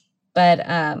whatever, but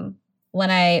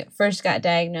when I first got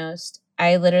diagnosed,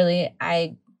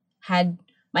 I had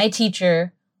my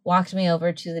teacher walked me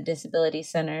over to the disability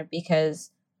center, because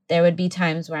there would be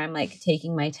times where I'm like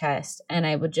taking my test and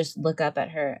I would just look up at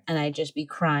her and I'd just be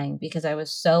crying because I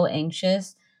was so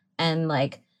anxious and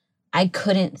like I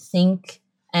couldn't think,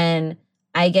 and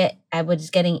I was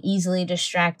getting easily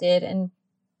distracted, and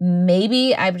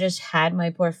maybe I've just had my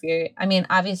porphyria. I mean,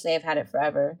 obviously I've had it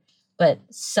forever, but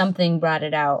something brought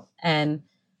it out, and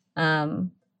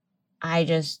I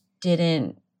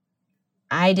didn't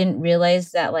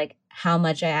realize that like how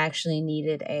much I actually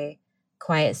needed a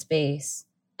quiet space,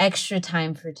 extra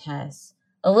time for tests,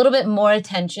 a little bit more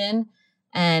attention.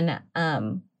 And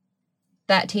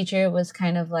that teacher was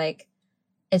kind of like,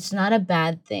 it's not a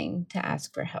bad thing to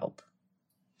ask for help.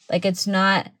 Like it's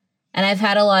not, and I've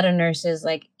had a lot of nurses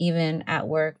like even at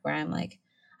work where I'm like,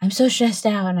 I'm so stressed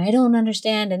out and I don't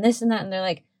understand and this and that. And they're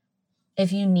like,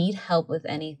 if you need help with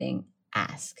anything,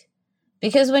 ask.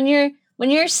 Because when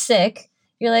you're sick,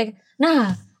 you're like,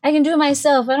 nah, I can do it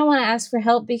myself. I don't want to ask for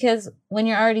help, because when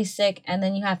you're already sick and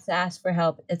then you have to ask for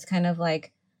help, it's kind of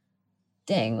like,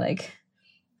 dang, like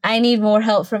I need more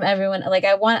help from everyone. Like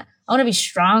I want to be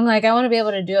strong. Like I want to be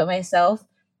able to do it myself.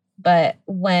 But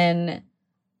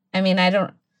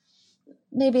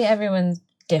maybe everyone's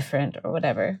different or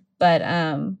whatever, but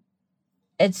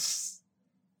it's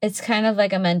kind of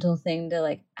like a mental thing to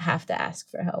like have to ask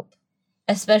for help,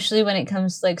 especially when it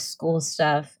comes to like school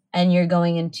stuff and you're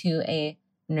going into a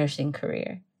nursing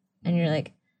career and you're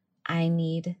like, I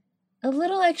need a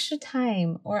little extra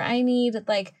time, or I need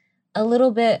like a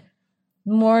little bit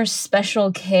more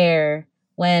special care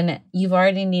when you've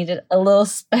already needed a little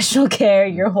special care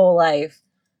your whole life.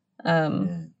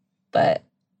 But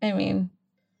I mean,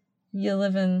 you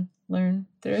live and learn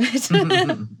through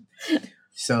it.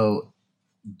 So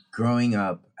growing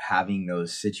up, having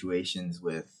those situations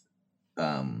with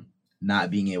not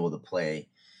being able to play,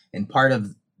 and part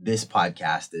of this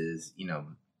podcast is,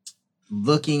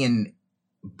 looking and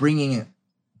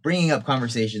bringing up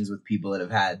conversations with people that have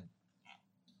had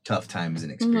tough times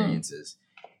and experiences.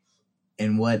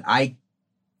 And what I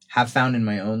have found in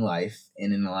my own life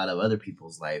and in a lot of other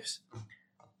people's lives,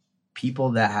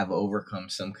 people that have overcome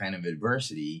some kind of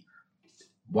adversity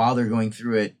while they're going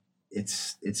through it,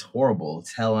 it's horrible.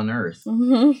 It's hell on earth.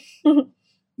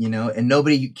 You know, and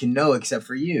nobody can know except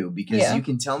for you, because you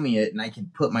can tell me it and I can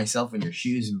put myself in your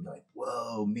shoes and be like,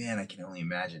 whoa, man, I can only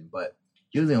imagine. But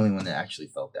you're the only one that actually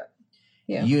felt that.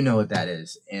 Yeah. You know what that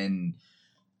is. And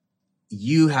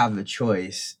you have the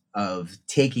choice of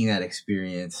taking that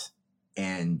experience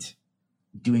and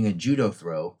doing a judo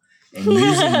throw and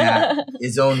using that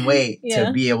its own weight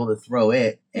to be able to throw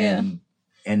it and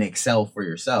excel for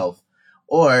yourself.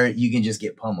 Or you can just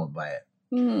get pummeled by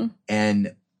it.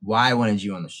 And why I wanted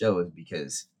you on the show is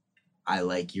because I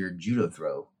like your judo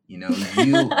throw. You know,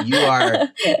 you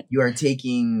are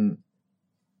taking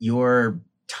your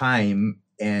time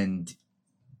and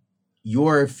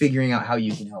you're figuring out how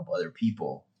you can help other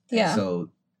people. Yeah. And so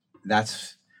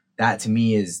that to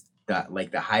me is that,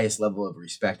 like, the highest level of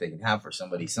respect I can have for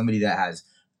somebody that has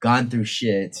gone through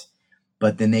shit,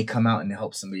 but then they come out and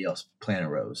help somebody else plant a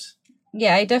rose.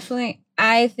 Yeah,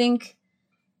 I think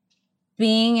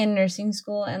being in nursing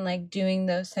school and like doing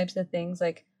those types of things,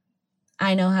 like,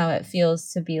 I know how it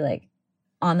feels to be like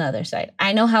on the other side.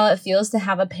 I know how it feels to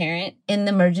have a parent in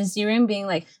the emergency room being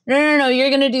like, no, you're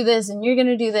going to do this and you're going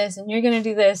to do this and you're going to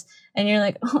do this. And you're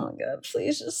like, oh my God,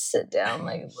 please just sit down.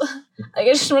 Like I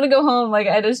just want to go home. Like,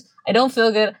 I don't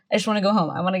feel good. I just want to go home.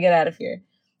 I want to get out of here.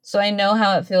 So I know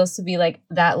how it feels to be like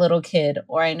that little kid,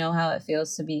 or I know how it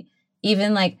feels to be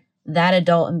even like that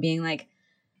adult and being like,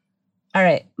 all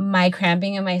right, my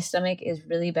cramping in my stomach is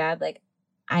really bad. Like,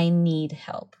 I need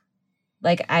help.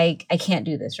 Like, I can't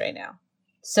do this right now.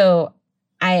 So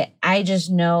I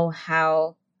just know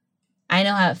how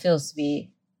it feels to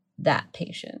be that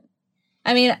patient.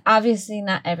 I mean, obviously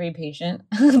not every patient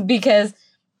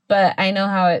but I know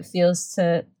how it feels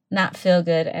to not feel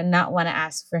good and not want to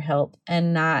ask for help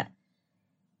and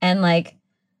like,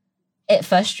 it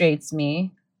frustrates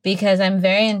me because I'm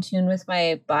very in tune with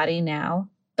my body now,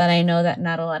 but I know that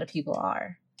not a lot of people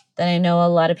are. That I know a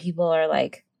lot of people are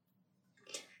like,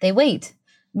 they wait.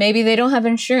 Maybe they don't have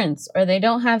insurance or they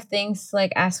don't have things to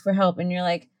like ask for help. And you're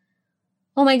like,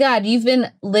 oh my God, you've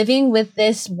been living with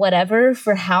this whatever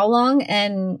for how long?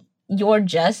 And you're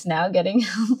just now getting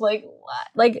help. Like, what?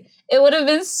 Like, it would have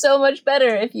been so much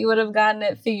better if you would have gotten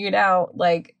it figured out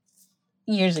like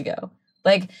years ago.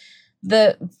 Like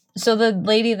the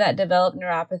lady that developed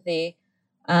neuropathy,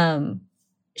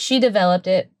 she developed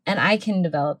it and I can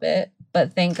develop it.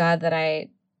 But thank God that I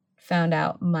found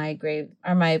out my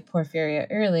porphyria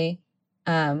early,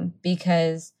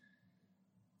 because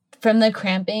from the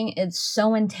cramping, it's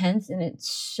so intense and it's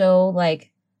so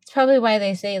like, it's probably why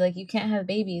they say like you can't have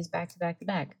babies back to back to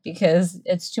back because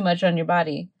it's too much on your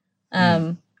body.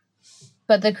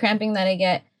 But the cramping that I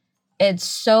get, it's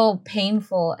so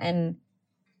painful and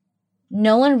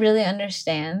no one really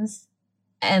understands.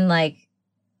 And like,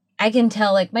 I can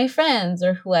tell like my friends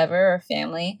or whoever or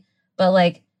family, but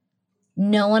like,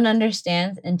 no one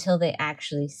understands until they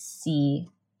actually see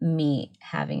me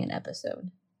having an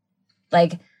episode.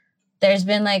 Like, there's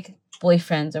been like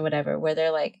boyfriends or whatever where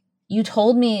they're like, you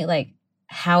told me like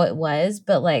how it was,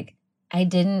 but like I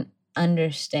didn't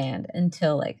understand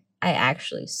until like I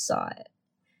actually saw it,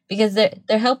 because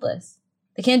they're helpless.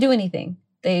 They can't do anything.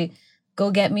 They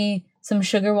go get me some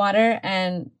sugar water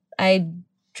and I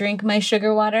drink my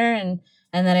sugar water and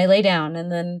then I lay down,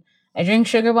 and then I drink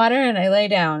sugar water and I lay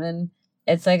down, and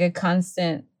it's like a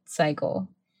constant cycle.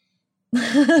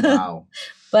 Wow.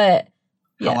 But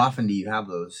how often do you have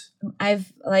those?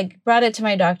 I've like brought it to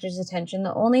my doctor's attention.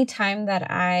 The only time that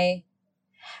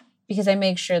because I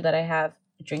make sure that I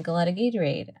drink a lot of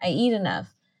Gatorade, I eat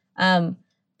enough.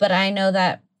 But I know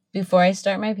that before I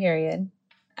start my period,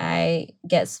 I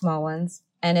get small ones,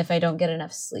 and if I don't get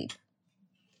enough sleep.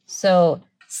 So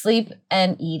sleep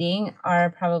and eating are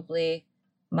probably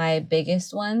my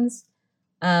biggest ones.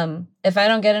 If I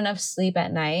don't get enough sleep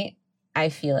at night, I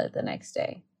feel it the next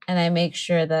day. And I make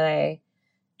sure that I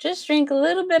just drink a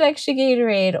little bit extra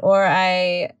Gatorade, or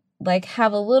I like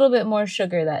have a little bit more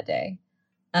sugar that day.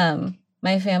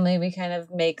 My family, we kind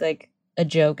of make like a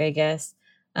joke, I guess,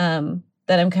 that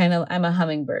I'm a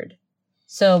hummingbird.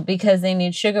 So because they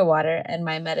need sugar water and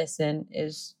my medicine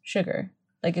is sugar,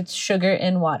 like it's sugar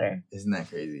in water. Isn't that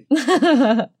crazy?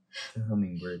 The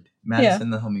hummingbird. Madison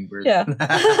the hummingbird. Yeah.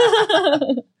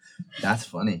 That's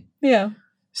funny. Yeah.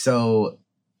 So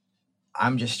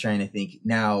I'm just trying to think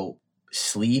now,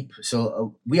 sleep.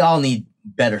 So we all need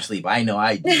better sleep. I know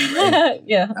I do. Right?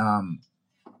 Yeah.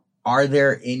 Are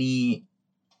there any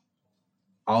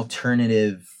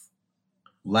alternative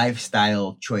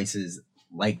lifestyle choices,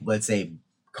 like let's say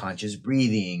conscious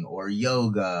breathing or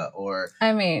yoga or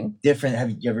I mean, different?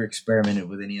 Have you ever experimented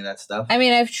with any of that stuff? I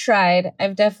mean, I've tried.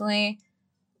 I've definitely,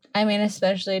 I mean,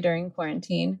 especially during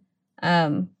quarantine,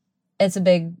 it's a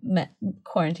big,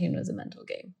 quarantine was a mental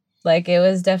game. Like, it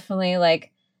was definitely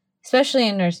like, especially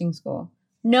in nursing school,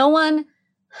 no one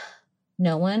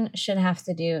should have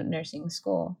to do nursing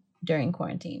school during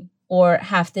quarantine or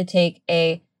have to take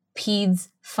a peds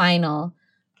final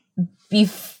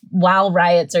while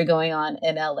riots are going on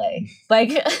in LA.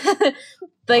 Like,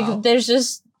 Wow. there's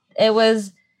just, I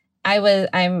was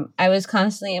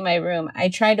constantly in my room. I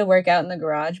tried to work out in the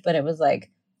garage, but it was like,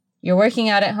 you're working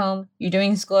out at home, you're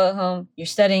doing school at home, you're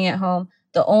studying at home.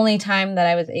 The only time that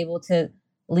I was able to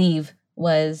leave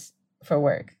was for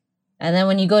work. And then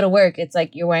when you go to work, it's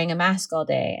like you're wearing a mask all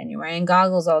day and you're wearing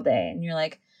goggles all day. And you're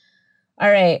like,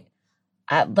 all right.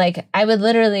 I would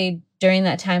literally during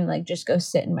that time, like just go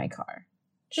sit in my car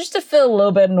just to feel a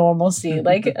little bit of normalcy.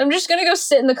 Like, I'm just going to go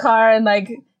sit in the car and like,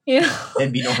 you know,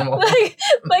 and be normal. like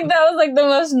that was like the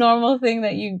most normal thing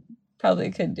that you probably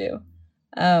could do.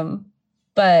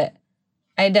 But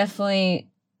I definitely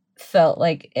felt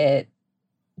like it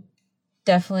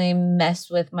definitely messed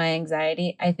with my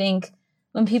anxiety. I think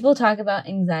when people talk about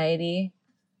anxiety,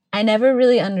 I never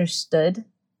really understood.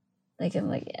 Like, I'm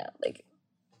like, yeah, like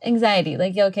anxiety,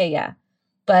 like, okay, yeah.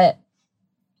 But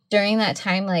during that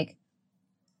time, like,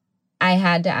 I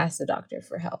had to ask the doctor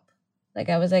for help. Like,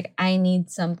 I was like, I need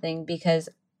something because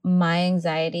my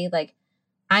anxiety, like,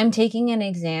 I'm taking an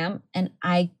exam and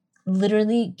I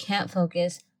literally can't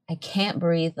focus. I can't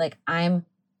breathe. Like, I'm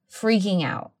freaking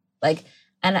out. Like,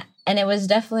 and it was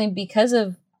definitely because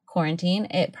of quarantine.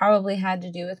 It probably had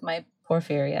to do with my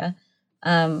porphyria.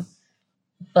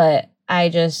 But I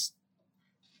just,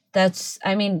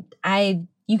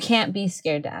 you can't be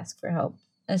scared to ask for help,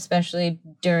 especially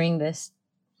during this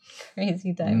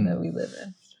crazy time that we live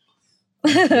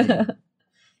in.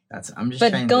 I'm just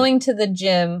but going to the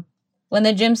gym, when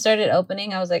the gym started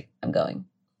opening, I was like, I'm going.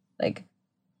 Like,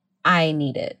 I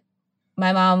need it.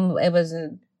 My mom, it was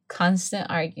a constant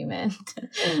argument,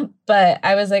 but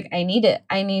I was like, I need it.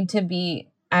 I need to be,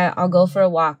 I'll go for a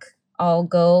walk. I'll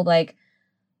go like,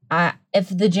 if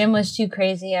the gym was too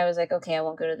crazy, I was like, okay, I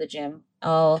won't go to the gym.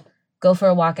 I'll go for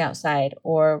a walk outside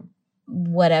or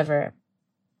whatever.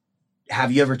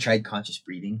 Have you ever tried conscious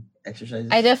breathing exercises?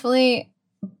 I definitely,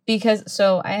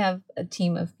 so I have a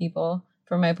team of people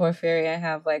for my porphyria. I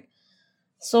have like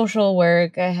social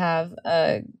work. I have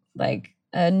a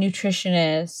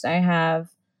nutritionist. I have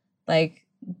like,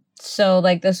 so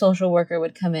like the social worker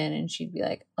would come in and she'd be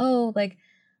like, oh, like,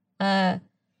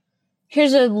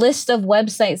 here's a list of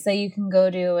websites that you can go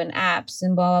to and apps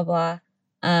and blah, blah,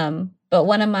 blah. But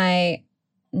one of my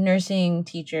nursing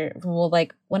teacher,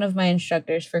 one of my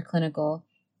instructors for clinical,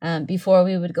 before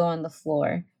we would go on the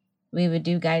floor, we would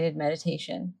do guided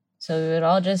meditation. So we would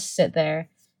all just sit there.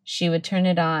 She would turn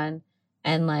it on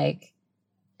and like,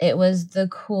 it was the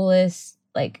coolest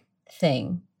like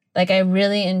thing. Like, I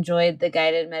really enjoyed the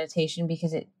guided meditation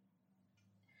because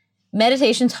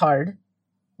meditation's hard.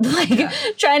 Like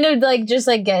trying to like just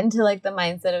like get into like the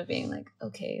mindset of being like,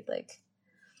 okay, like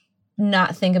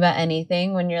not think about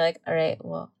anything when you're like, all right,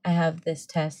 well, I have this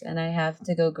test and I have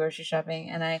to go grocery shopping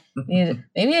and I need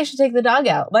maybe I should take the dog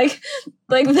out. Like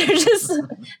they're just,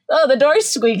 oh, the door's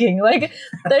squeaking. Like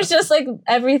there's just like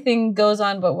everything goes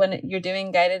on. But when you're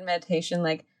doing guided meditation,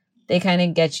 like they kind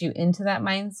of get you into that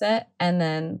mindset and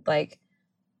then like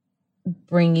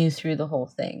bring you through the whole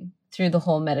thing, through the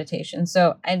whole meditation.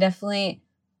 So I definitely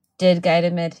did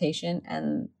guided meditation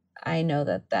and I know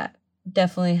that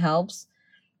definitely helps,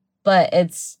 but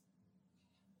it's,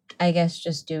 I guess,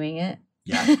 just doing it.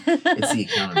 Yeah, it's the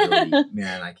accountability.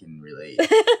 Man, I can relate.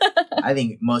 I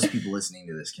think most people listening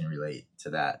to this can relate to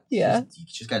that. Yeah. You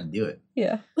just got to do it.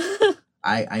 Yeah.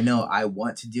 I know I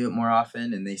want to do it more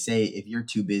often, and they say if you're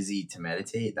too busy to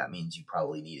meditate, that means you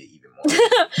probably need it even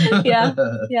more.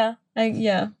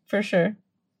 Yeah, for sure.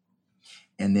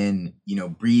 And then,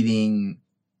 breathing.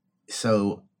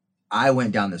 So I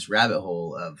went down this rabbit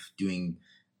hole of doing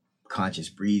conscious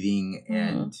breathing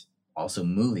and also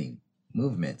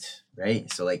movement,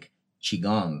 right? So like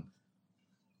Qigong,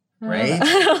 right?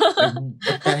 What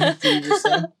the heck did you just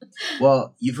say?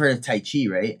 Well, you've heard of Tai Chi,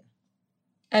 right?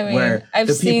 I mean, where I've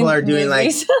the people are doing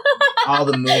movies. like all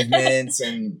the movements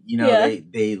and,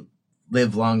 they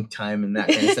live long time and that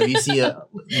kind of stuff. You see,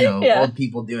 old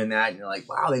people doing that and you're like,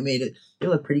 wow, they made it. They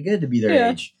look pretty good to be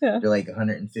their age. Yeah. They're like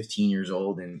 115 years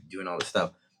old and doing all this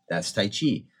stuff. That's Tai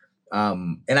Chi.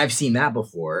 And I've seen that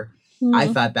before. I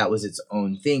thought that was its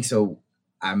own thing. So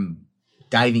I'm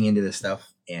diving into this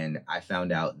stuff, and I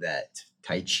found out that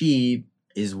Tai Chi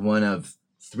is one of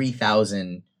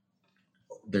 3,000.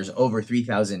 There's over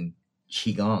 3,000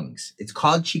 Qigongs. It's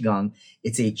called Qigong.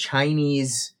 It's a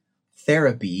Chinese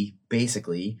therapy,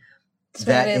 basically, That's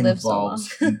why that they live so long.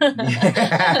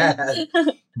 involves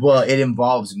well, it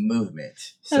involves movement.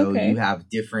 So Okay. you have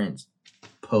different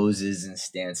poses and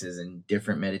stances and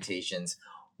different meditations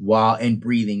and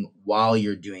breathing while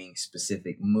you're doing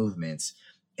specific movements.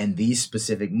 And these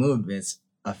specific movements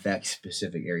affect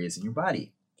specific areas in your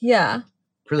body. Yeah.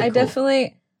 Really I cool.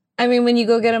 definitely, I mean, when you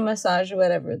go get a massage or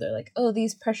whatever, they're like, oh,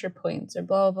 these pressure points or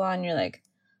blah, blah, blah. And you're like,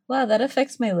 wow, that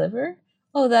affects my liver?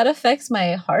 Oh, that affects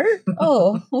my heart?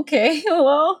 Oh, okay.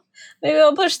 Well, maybe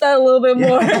I'll push that a little bit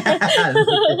more.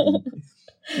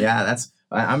 Yeah,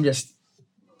 I'm just,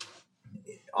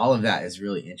 all of that is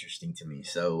really interesting to me.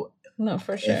 So No,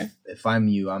 for sure. if I'm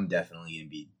you, I'm definitely going to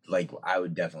be like, I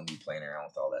would definitely be playing around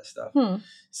with all that stuff.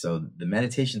 So the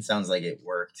meditation sounds like it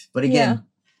worked. But again,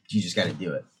 you just got to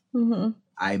do it.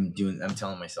 I'm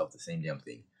telling myself the same damn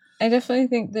thing. I definitely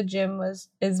think the gym is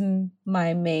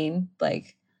my main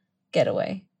like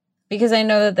getaway, because I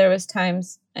know that there was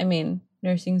times, I mean,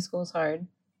 nursing school's hard.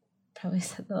 Probably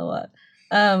said that a lot.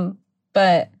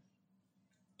 But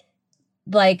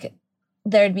like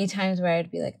there'd be times where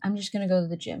I'd be like, I'm just gonna go to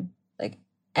the gym. Like,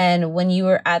 and when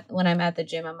I'm at the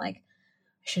gym, I'm like,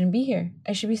 I shouldn't be here.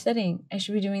 I should be studying. I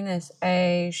should be doing this.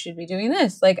 I should be doing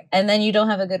this. Like, and then you don't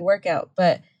have a good workout,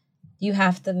 but you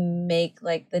have to make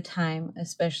like the time,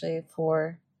 especially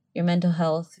for your mental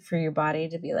health, for your body,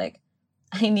 to be like,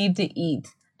 I need to eat.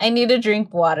 I need to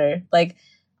drink water. Like,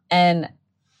 and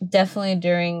definitely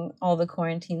during all the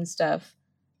quarantine stuff,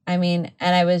 I mean,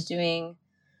 and I was doing,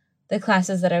 the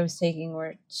classes that I was taking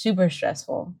were super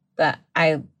stressful, but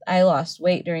I lost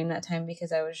weight during that time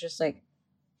because I was just like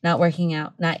not working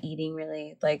out, not eating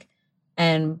really, like,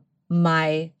 and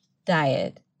my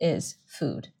diet is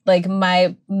food. Like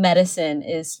my medicine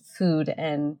is food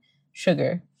and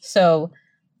sugar. So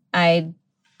I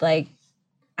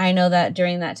know that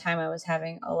during that time I was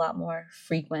having a lot more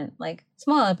frequent, like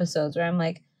small episodes where I'm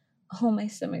like, oh, my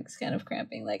stomach's kind of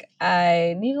cramping. Like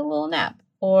I need a little nap,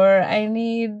 or I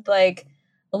need like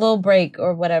a little break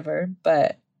or whatever.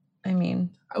 But I mean,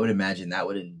 I would imagine that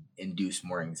would induce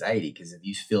more anxiety, because if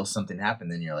you feel something happen,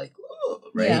 then you're like, oh,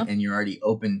 right? Yeah. And you're already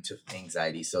open to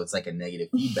anxiety. So it's like a negative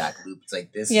feedback loop. It's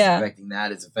like this Yeah. is affecting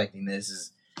that, it's affecting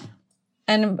this.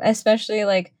 And especially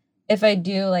like if I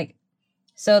do like,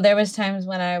 so there was times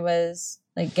when I was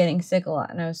like getting sick a lot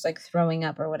and I was like throwing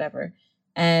up or whatever.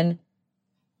 And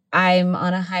I'm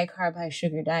on a high carb, high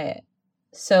sugar diet.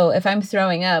 So if I'm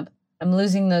throwing up, I'm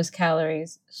losing those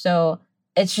calories. So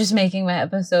it's just making my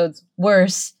episodes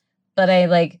worse. But I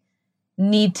like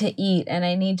need to eat and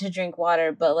I need to drink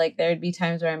water. But like there'd be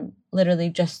times where I'm literally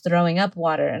just throwing up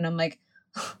water. And I'm like,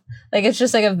 like it's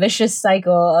just like a vicious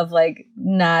cycle of like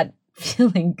not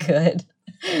feeling good.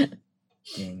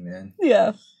 Dang, man.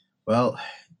 Yeah. Well,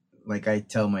 like I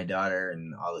tell my daughter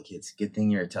and all the kids, good thing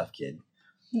you're a tough kid.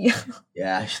 Yeah.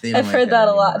 Yeah, they don't I've like heard that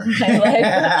a lot in anymore. my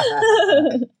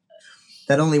life.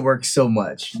 That only works so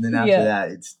much. And then after Yeah.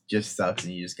 that, it just sucks,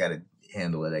 and you just got to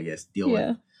handle it, I guess. Deal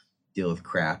with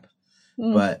crap.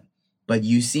 Mm. But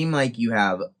you seem like you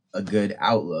have a good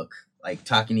outlook. Like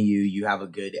talking to you, you have a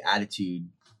good attitude.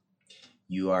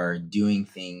 You are doing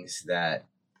things that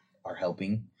are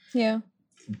helping. Yeah.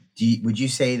 Would you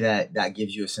say that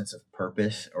gives you a sense of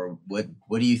purpose, or what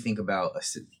do you think about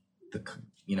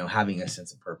having a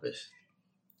sense of purpose?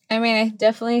 I mean, I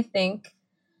definitely think,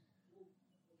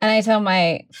 and I tell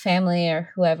my family or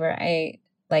whoever, I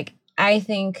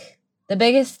think the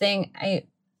biggest thing,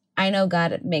 I know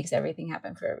God makes everything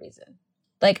happen for a reason.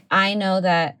 Like, I know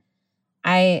that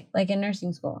like in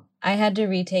nursing school, I had to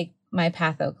retake my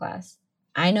patho class.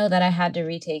 I know that I had to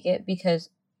retake it because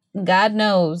God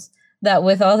knows that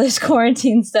with all this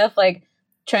quarantine stuff, like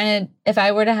if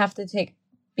I were to have to take,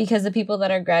 because the people that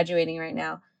are graduating right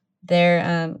now, they're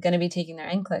going to be taking their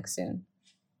NCLEX soon.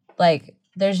 Like,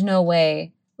 there's no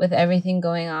way with everything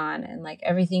going on and like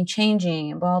everything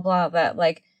changing and blah, blah, that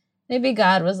like maybe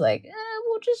God was like,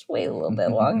 we'll just wait a little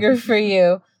bit longer for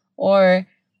you. Or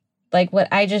like what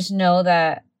I just know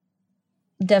that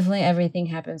definitely everything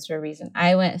happens for a reason.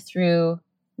 I went through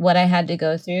what I had to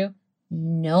go through.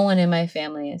 No one in my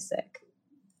family is sick.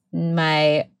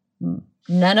 None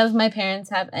of my parents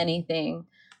have anything.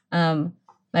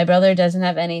 My brother doesn't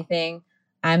have anything.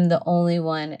 I'm the only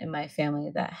one in my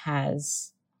family that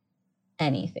has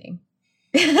anything.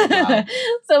 Wow.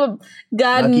 So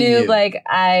God Lucky knew you. like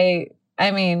I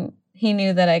I mean, he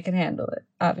knew that I could handle it,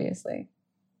 obviously.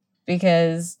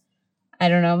 Because, I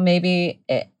don't know, maybe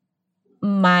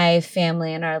my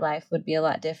family and our life would be a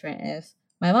lot different if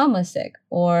my mom was sick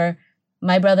or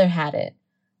my brother had it.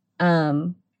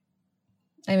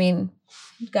 I mean,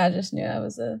 God just knew I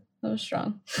was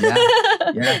strong.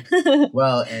 Yeah.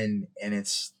 Well, and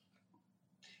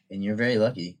you're very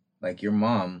lucky. Like your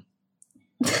mom,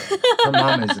 her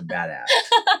mom is a badass.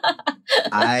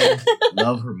 I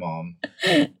love her mom.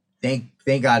 Thank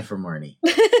God for Marnie.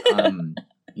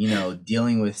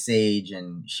 Dealing with Sage,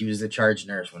 and she was the charge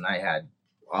nurse when I had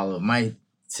all of my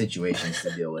situations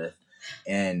to deal with,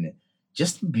 and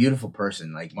just a beautiful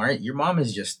person. Like your mom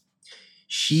is just.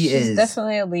 She's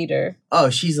definitely a leader. Oh,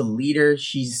 she's a leader.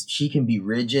 She can be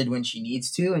rigid when she needs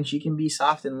to, and she can be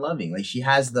soft and loving. Like she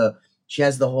has the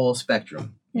whole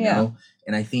spectrum, you know.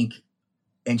 And I think,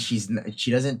 and she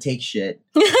doesn't take shit,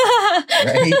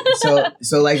 right?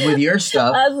 So like with your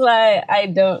stuff, that's why I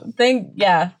don't think.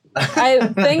 Yeah,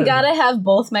 I thank God I have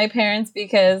both my parents,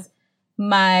 because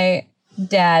my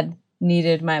dad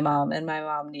needed my mom and my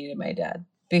mom needed my dad,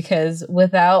 because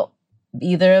without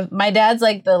either of my dad's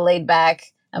like the laid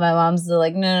back and my mom's the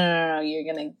like no, you're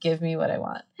gonna give me what I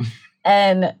want.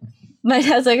 And my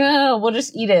dad's like no, we'll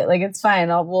just eat it, like it's fine,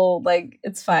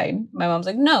 it's fine. My mom's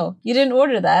like no, you didn't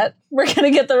order that, we're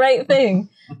gonna get the right thing.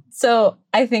 So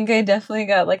I think I definitely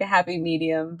got like a happy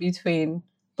medium between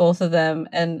both of them.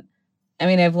 And I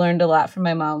mean, I've learned a lot from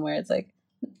my mom, where it's like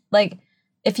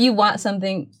if you want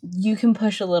something, you can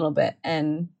push a little bit,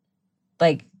 and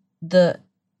like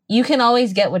you can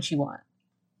always get what you want.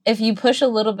 If you push a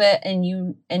little bit and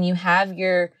you have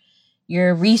your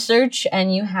research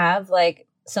and you have like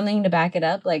something to back it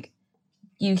up, like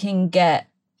you can get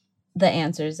the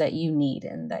answers that you need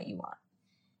and that you want.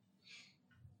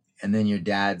 And then your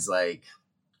dad's like,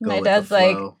 my dad's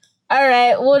like, all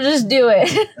right, we'll just do it.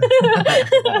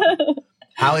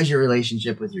 How is your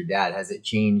relationship with your dad? Has it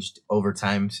changed over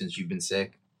time since you've been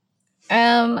sick?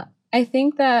 I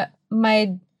think that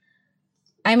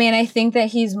I think that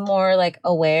he's more like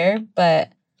aware, but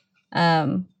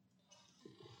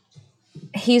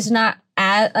he's not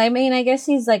as, I guess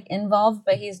he's like involved,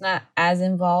 but he's not as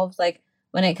involved. Like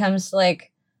when it comes to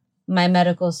like my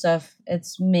medical stuff,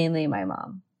 it's mainly my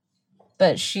mom,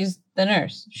 but she's the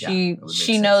nurse. She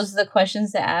knows the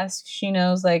questions to ask. She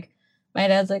knows, like, my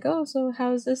dad's like, oh, so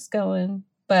how's this going?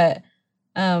 But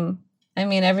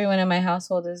everyone in my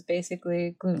household is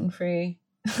basically gluten-free.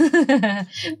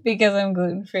 Because I'm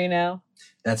gluten-free now.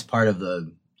 That's part of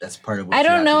what I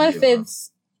don't know if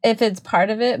it's part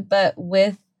of it, but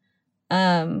with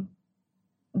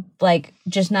like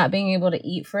just not being able to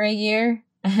eat for a year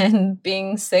and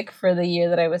being sick for the year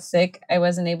that I was sick, I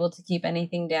wasn't able to keep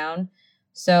anything down.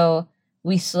 So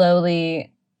we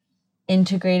slowly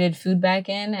integrated food back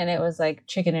in, and it was like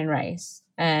chicken and rice.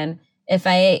 And if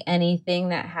I ate anything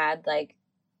that had like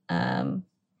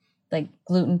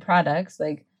gluten products,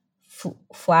 like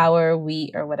flour,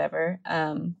 wheat, or whatever,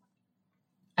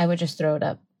 I would just throw it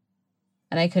up,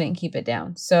 and I couldn't keep it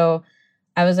down. So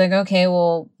I was like, okay,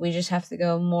 well, we just have to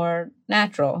go more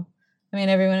natural. I mean,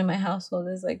 everyone in my household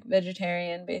is like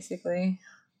vegetarian, basically.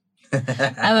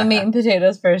 I'm a meat and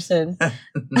potatoes person.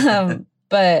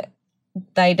 But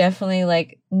I definitely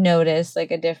like noticed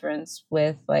like a difference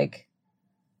with like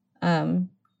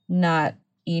not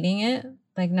eating it,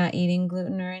 like not eating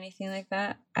gluten or anything like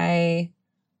that. I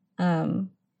am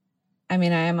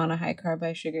on a high carb,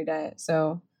 high sugar diet,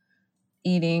 so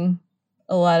eating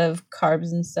a lot of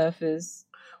carbs and stuff is.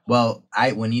 Well,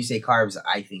 when you say carbs,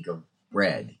 I think of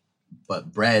bread,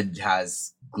 but bread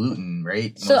has gluten,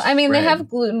 right? So they have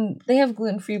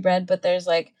gluten-free bread, but there's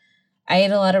like, I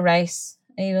ate a lot of rice,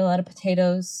 I ate a lot of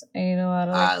potatoes, I ate a lot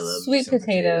of like sweet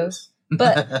potatoes.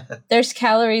 But there's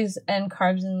calories and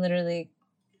carbs in literally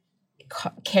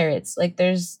carrots. Like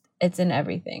it's in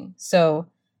everything. So,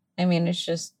 I mean, it's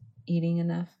just eating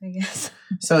enough, I guess.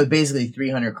 So basically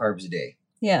 300 carbs a day.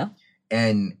 Yeah.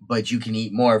 But you can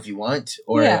eat more if you want,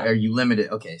 or are you limited?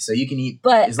 Okay, so you can eat,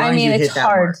 but as long as you hit it's that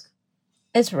hard. mark.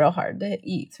 It's real hard to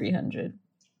eat 300.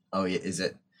 Oh yeah, is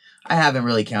it? I haven't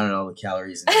really counted all the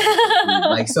calories.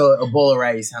 Like, so a bowl of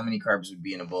rice, how many carbs would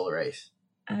be in a bowl of rice?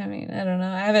 I mean, I don't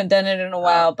know. I haven't done it in a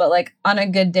while, but like on a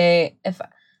good day, if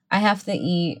I have to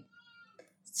eat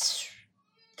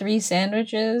 3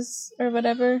 sandwiches or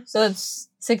whatever, so it's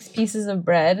 6 pieces of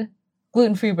bread,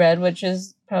 gluten-free bread, which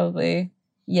is probably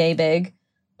yay big,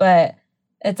 but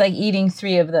it's like eating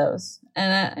 3 of those.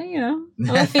 And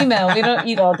I'm a female. We don't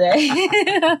eat all day.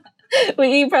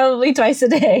 We eat probably twice a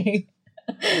day.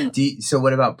 So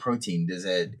what about protein? Do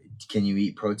can you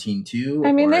eat protein too?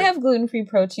 I mean, or- they have gluten-free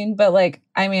protein, but like,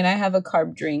 I mean, I have a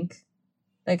carb drink.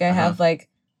 Like I have like,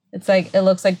 it's like, it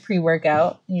looks like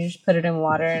pre-workout. You just put it in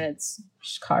water and it's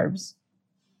just carbs.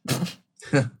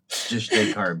 just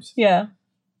straight carbs. Yeah.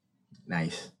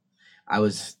 Nice. I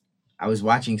was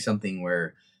watching something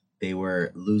where they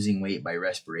were losing weight by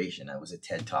respiration. That was a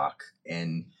TED Talk,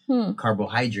 and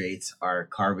carbohydrates are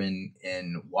carbon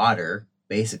in water,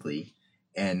 basically,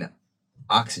 and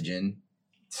oxygen.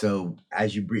 So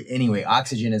as you breathe, anyway,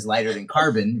 oxygen is lighter than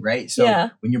carbon, right? So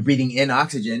when you're breathing in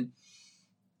oxygen,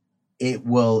 it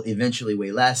will eventually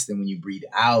weigh less than when you breathe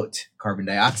out carbon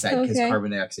dioxide, because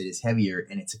carbon dioxide is heavier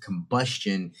and it's a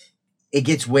combustion. It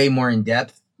gets way more in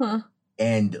depth.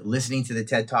 And listening to the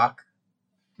TED Talk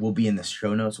will be in the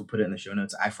show notes. We'll put it in the show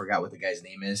notes. I forgot what the guy's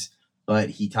name is, but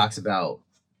he talks about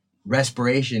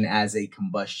respiration as a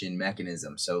combustion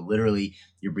mechanism. So literally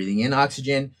you're breathing in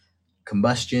oxygen,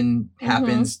 combustion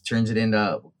happens, turns it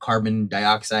into carbon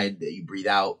dioxide that you breathe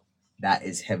out. That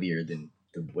is heavier than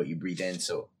what you breathe in.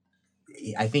 So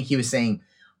I think he was saying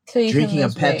drinking a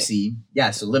Pepsi. Yeah.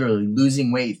 So literally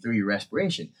losing weight through your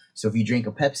respiration. So if you drink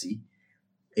a Pepsi,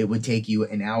 it would take you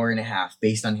an hour and a half,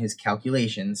 based on his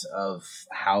calculations of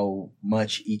how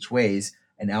much each weighs,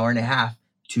 an hour and a half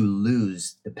to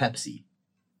lose the Pepsi.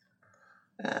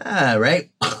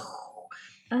 Right? Oh,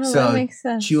 so that makes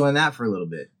sense. Chew on that for a little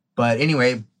bit. But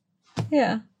anyway,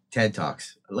 yeah. TED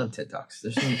Talks. I love TED Talks.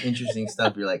 There's some interesting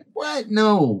stuff. You're like, what?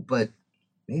 No, but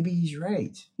maybe he's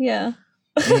right. Yeah.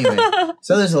 Anyway,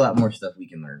 so there's a lot more stuff we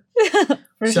can learn.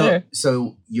 For sure.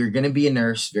 So you're going to be a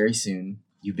nurse very soon.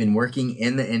 You've been working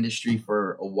in the industry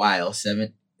for a while,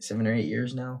 7 or 8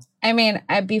 years now. I mean,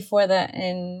 before that,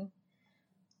 in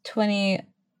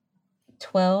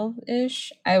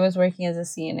 2012-ish, I was working as a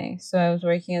CNA. So I was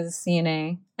working as a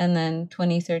CNA, and then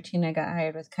 2013, I got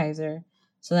hired with Kaiser.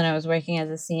 So then I was working as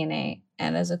a CNA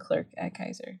and as a clerk at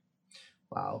Kaiser.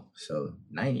 Wow. So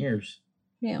 9 years.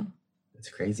 Yeah. It's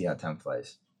crazy how time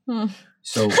flies.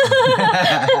 So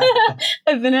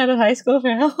I've been out of high school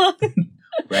for how long?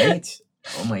 Right?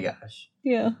 Oh my gosh.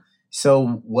 Yeah.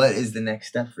 So what is the next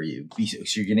step for you?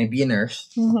 So you're going to be a nurse.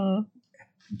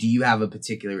 Do you have a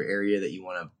particular area that you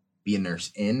want to be a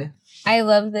nurse in? I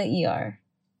love the ER.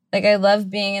 Like, I love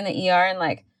being in the ER, and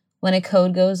like when a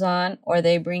code goes on or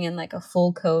they bring in like a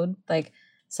full code, like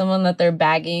someone that they're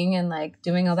bagging and like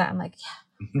doing all that, I'm like, yeah,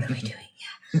 what are we doing?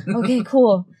 Yeah. Okay,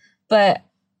 cool. But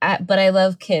I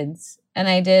love kids. And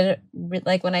I did,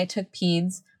 like, when I took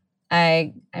peds,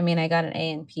 I got an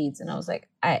A in peds, and I was like,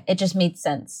 it just made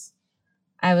sense.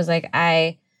 I was like,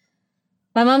 my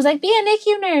mom's like, be a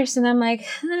NICU nurse. And I'm like,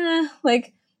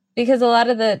 like, because a lot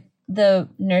of the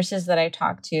nurses that I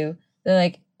talk to, they're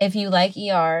like, if you like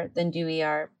ER, then do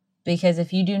ER. Because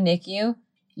if you do NICU,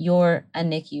 you're a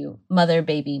NICU mother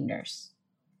baby nurse.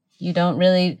 You don't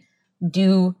really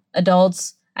do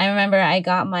adults. I remember I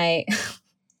got my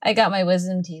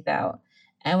wisdom teeth out.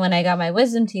 And when I got my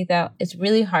wisdom teeth out, it's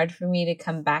really hard for me to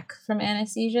come back from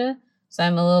anesthesia. So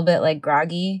I'm a little bit like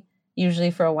groggy, usually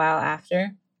for a while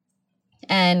after.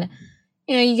 And,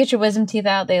 you know, you get your wisdom teeth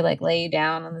out, they like lay you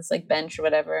down on this like bench or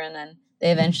whatever. And then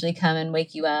they eventually come and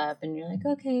wake you up, and you're like,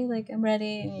 okay, like I'm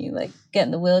ready. And you like get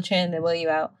in the wheelchair and they wheel you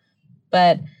out.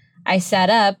 But I sat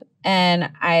up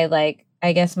and I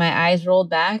guess my eyes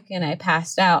rolled back and I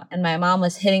passed out, and my mom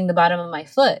was hitting the bottom of my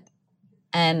foot.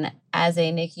 And as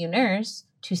a NICU nurse,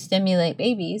 to stimulate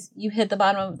babies, you hit the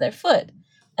bottom of their foot.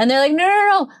 And they're like,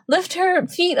 no, lift her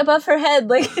feet above her head,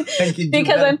 like,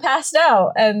 because I'm passed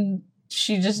out. And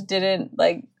she just didn't,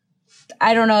 like,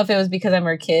 I don't know if it was because I'm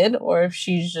her kid or if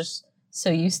she's just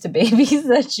so used to babies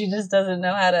that she just doesn't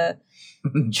know how to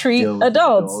treat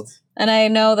adults. And I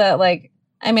know that, like,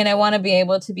 I mean, I want to be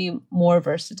able to be more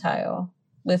versatile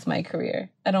with my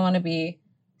career. I don't want to be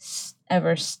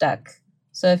ever stuck.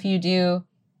 So if you do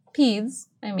peds,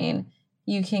 I mean,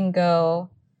 you can go,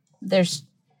 there's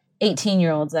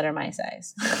 18-year-olds that are my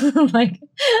size. I'm like,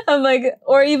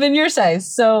 or even your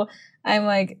size. So I'm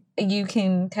like, you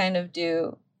can kind of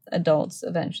do adults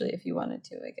eventually if you wanted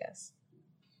to, I guess.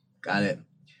 Got it.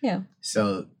 Yeah.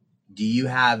 So do you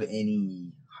have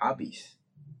any hobbies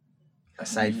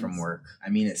aside from work? I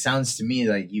mean, it sounds to me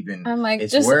like you've been, I'm like,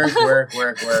 it's just work. Study.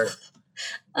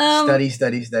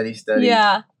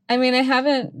 Yeah. I mean, I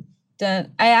haven't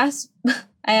done, I asked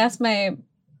my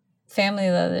family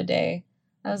the other day,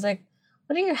 I was like,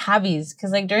 what are your hobbies?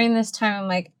 Because like during this time, I'm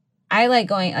like, I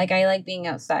like being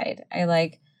outside. I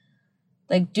like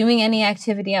doing any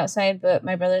activity outside, but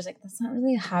my brother's like, that's not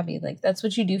really a hobby. Like, that's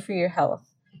what you do for your health.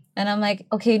 And I'm like,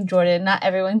 okay, Jordan, not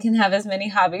everyone can have as many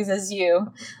hobbies as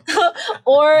you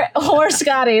or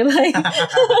Scotty. Like, and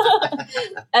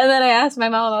then I asked my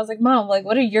mom, I was like, Mom, like,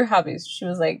 what are your hobbies? She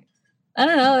was like, I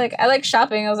don't know. Like, I like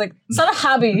shopping. I was like, it's not a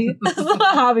hobby. It's not a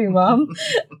hobby, Mom.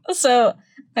 So,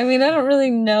 I mean, I don't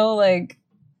really know. Like,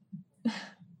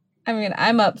 I mean,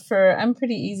 I'm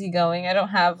pretty easygoing. I don't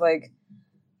have like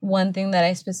one thing that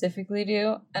I specifically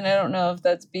do. And I don't know if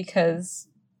that's because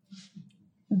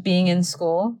being in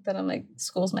school that I'm like,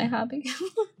 school's my hobby.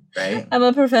 Right. I'm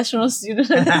a professional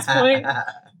student at this point.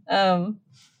 I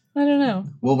don't know.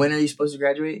 Well, when are you supposed to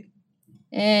graduate?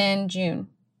 In June.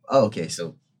 Oh, okay.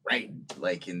 So, right.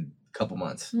 Like in a couple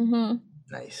months. Mm-hmm.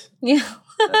 Nice. Yeah.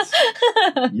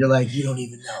 You're like, you don't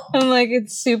even know. I'm like,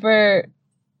 it's super.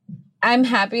 I'm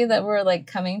happy that we're like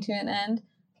coming to an end,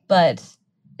 but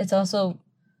it's also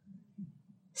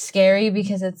scary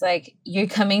because it's like you're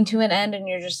coming to an end and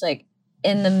you're just like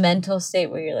in the mental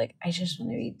state where you're like, I just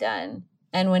want to be done.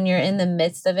 And when you're in the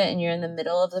midst of it and you're in the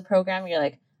middle of the program, you're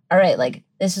like, all right, like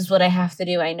this is what I have to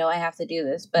do. I know I have to do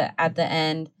this. But at the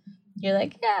end, you're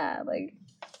like, yeah, like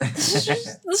let's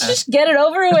just get it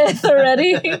over with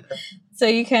already. So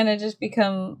you kind of just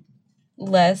become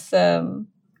less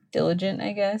diligent,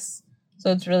 I guess.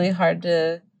 So it's really hard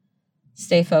to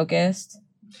stay focused.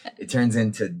 It turns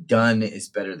into done is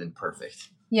better than perfect.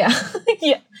 Yeah.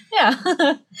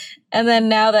 yeah. And then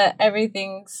now that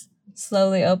everything's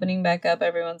slowly opening back up,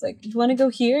 everyone's like, you want to go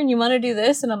here and you want to do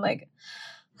this? And I'm like,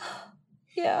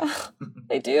 yeah,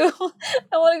 I do.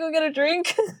 I want to go get a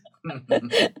drink.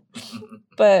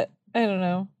 But I don't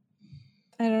know.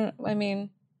 I mean,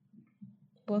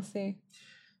 we'll see.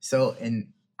 So, and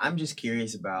I'm just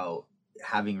curious about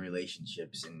having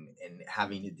relationships and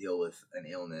having to deal with an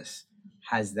illness.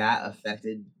 Has that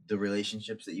affected the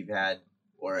relationships that you've had,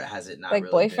 or has it not? Like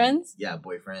really boyfriends? Yeah,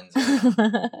 boyfriends.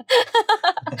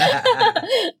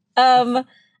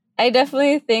 I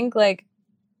definitely think like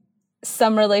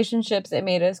some relationships it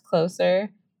made us closer,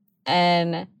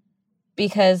 and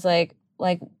because like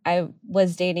I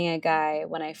was dating a guy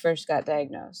when I first got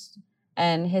diagnosed,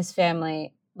 and his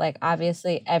family, like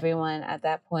obviously everyone at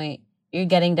that point, you're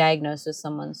getting diagnosed with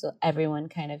someone, so everyone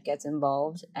kind of gets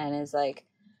involved and is like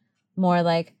more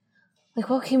like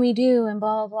what can we do and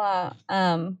blah blah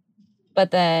blah.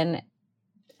 But then,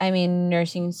 I mean,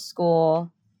 nursing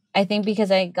school, I think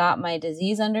because I got my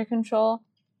disease under control,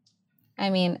 I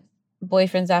mean,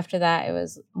 boyfriends after that, it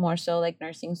was more so like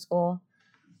nursing school.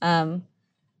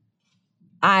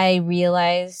 I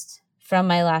realized from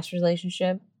my last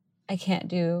relationship, I can't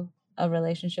do a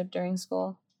relationship during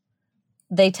school.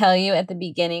 They tell you at the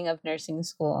beginning of nursing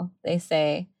school, they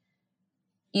say,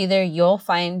 either you'll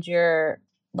find your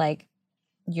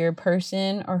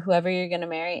person or whoever you're going to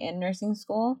marry in nursing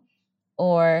school,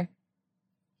 or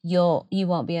you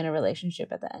won't be in a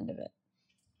relationship at the end of it.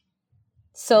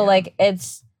 So like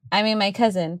my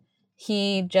cousin,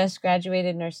 he just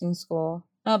graduated nursing school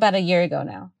about a year ago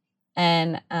now.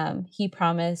 And he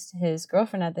promised his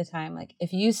girlfriend at the time, like,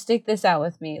 if you stick this out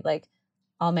with me, like,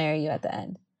 I'll marry you at the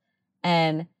end.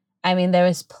 And I mean, there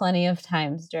was plenty of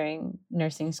times during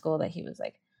nursing school that he was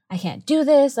like, I can't do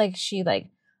this. Like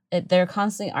they're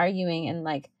constantly arguing. And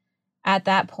like, at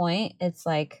that point, it's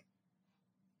like,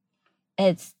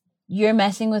 you're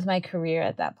messing with my career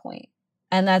at that point.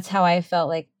 And that's how I felt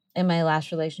like in my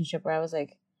last relationship, where I was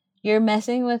like, you're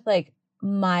messing with like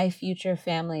my future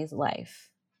family's life.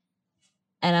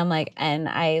 And I'm like, and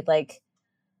I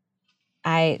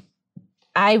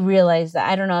realized that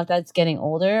I don't know if that's getting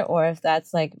older or if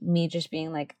that's like me just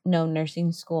being like, no,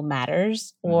 nursing school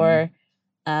matters or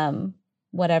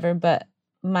whatever. But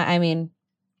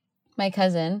my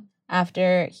cousin,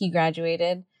 after he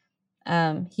graduated,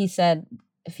 he said,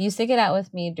 if you stick it out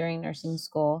with me during nursing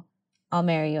school, I'll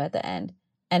marry you at the end.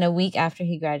 And a week after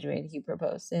he graduated, he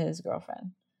proposed to his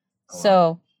girlfriend. Oh, wow.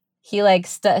 So he like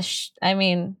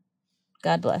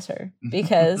God bless her,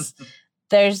 because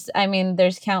there's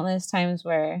countless times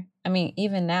where,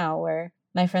 even now where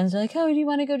my friends are like, oh, do you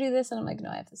want to go do this? And I'm like, no,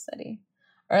 I have to study.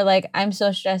 Or like, I'm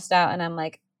so stressed out and I'm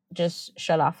like, just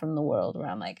shut off from the world, where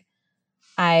I'm like,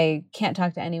 I can't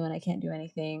talk to anyone. I can't do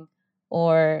anything.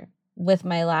 Or with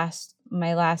my last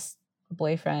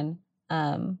boyfriend,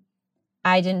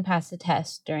 I didn't pass the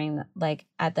test during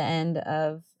at the end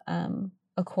of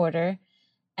a quarter.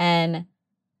 And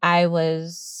I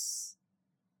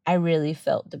really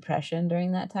felt depression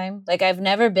during that time. Like, I've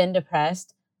never been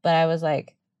depressed, but I was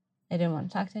like, I didn't want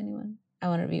to talk to anyone. I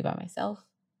wanted to be by myself.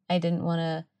 I didn't want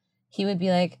to, he would be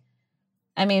like,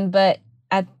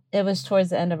 it was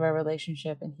towards the end of our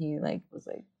relationship, and he was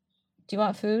like, do you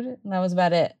want food? And that was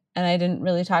about it. and I didn't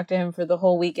really talk to him for the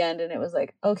whole weekend, and it was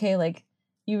like, okay, like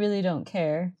you really don't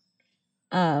care.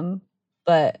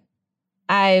 But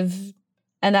and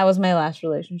that was my last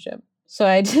relationship. So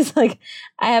I just like,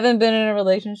 I haven't been in a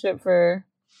relationship for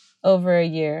over a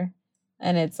year,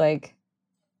 and it's like,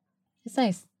 it's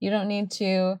nice. You don't need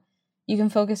to, you can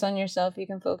focus on yourself. You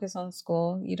can focus on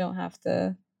school. You don't have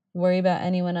to worry about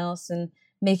anyone else, and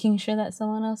making sure that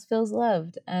someone else feels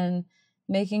loved, and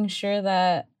making sure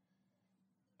that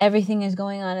everything is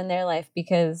going on in their life,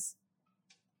 because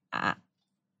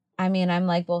I mean, I'm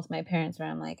like both my parents, where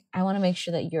I'm like, I want to make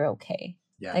sure that you're okay.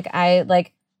 Yeah.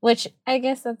 Which I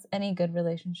guess that's any good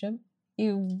relationship.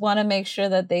 You want to make sure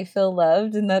that they feel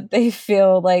loved and that they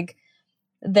feel like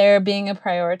they're being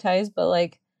prioritized, but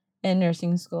like in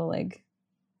nursing school, like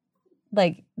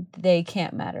they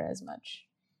can't matter as much.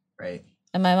 Right.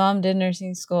 And my mom did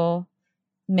nursing school,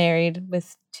 married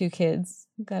with 2 kids.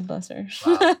 God bless her.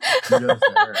 Wow. Kudos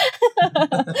to her.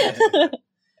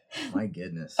 My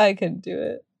goodness. I couldn't do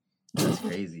it. That's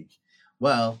crazy.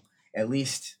 Well, at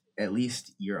least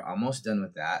you're almost done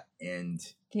with that, and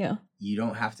yeah, you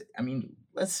don't have to. I mean,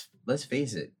 let's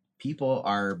face it. People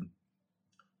are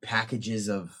packages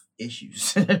of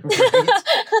issues. Right?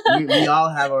 we all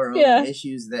have our own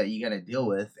issues that you got to deal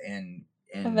with, and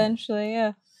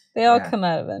eventually, they all come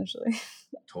out eventually.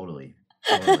 Totally.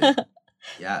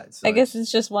 Yeah. So I guess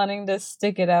it's just wanting to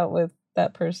stick it out with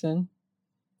that person.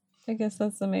 I guess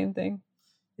that's the main thing.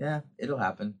 Yeah, it'll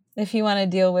happen. If you want to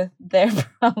deal with their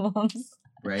problems.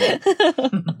 Right.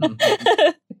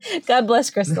 God bless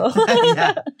Crystal.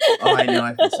 Yeah. Oh, I know.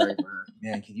 I feel sorry for her.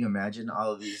 Man, can you imagine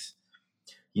all of these,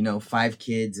 5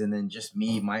 kids, and then just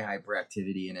me, my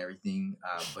hyperactivity and everything.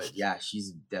 But yeah,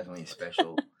 she's definitely a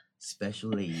special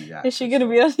lady. Is she going to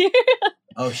be on here?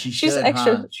 Oh, she's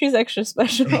extra. Huh? She's extra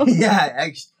special. Yeah,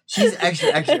 she's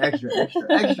extra.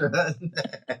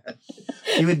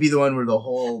 She would be the one where the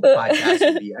whole podcast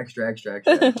would be extra.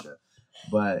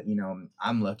 But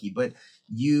I'm lucky. But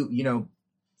you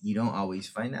don't always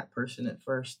find that person at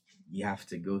first. You have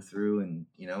to go through, and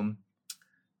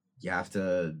you have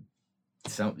to.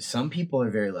 Some people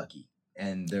are very lucky,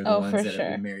 and they're the ones that have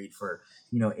been married for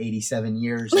 87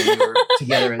 years, and they were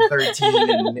together at 13,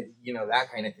 and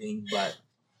that kind of thing. But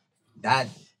that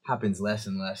happens less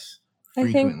and less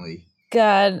frequently.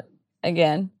 God,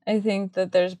 again, I think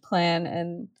that there's plan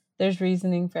and there's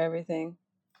reasoning for everything.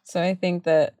 So I think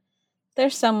that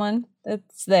there's someone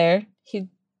that's there. He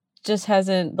just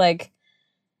hasn't,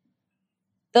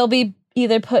 they'll be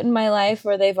either put in my life,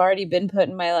 or they've already been put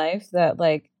in my life, that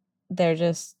they're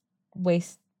just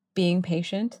being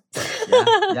patient.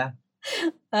 Yeah.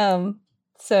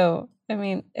 So I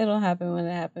mean, it'll happen when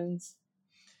it happens.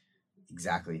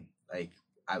 Exactly.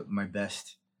 My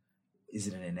best, is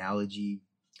it an analogy,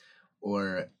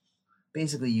 or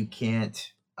basically you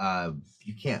can't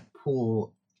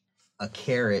pull a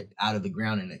carrot out of the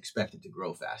ground and expect it to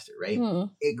grow faster, right?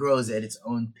 It grows at its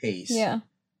own pace. Yeah.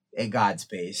 At God's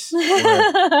pace.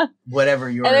 Or whatever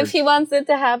your. And if he wants it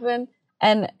to happen,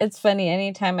 and it's funny,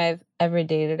 anytime I've ever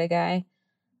dated a guy,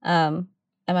 and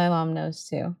my mom knows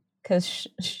too, because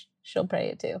she'll pray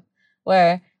it too,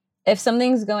 where if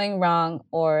something's going wrong,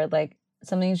 or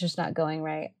something's just not going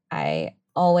right, I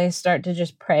always start to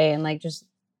just pray and just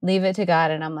leave it to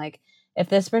God. And I'm like, if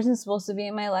this person's supposed to be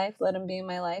in my life, let him be in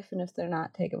my life. And if they're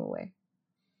not, take him away.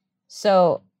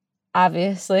 So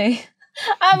obviously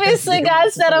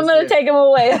God said I'm going to take him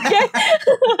away. Okay.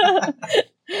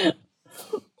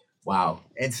 Wow.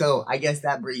 And so I guess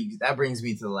that brings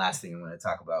me to the last thing I want to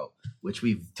talk about, which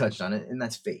we've touched on it, and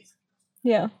that's faith.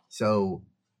 Yeah. So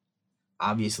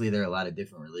obviously there are a lot of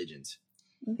different religions.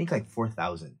 I think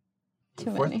 4,000.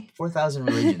 Too many. 4,000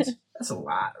 religions. That's a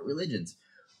lot of religions.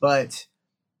 But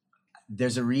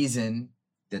there's a reason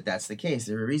that that's the case.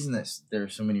 There's a reason that there are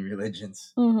so many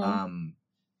religions. Mm-hmm.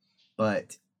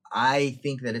 But I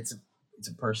think that it's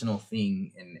a personal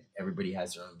thing, and everybody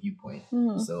has their own viewpoint.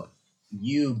 Mm-hmm. So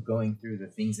you going through the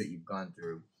things that you've gone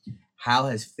through, how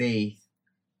has faith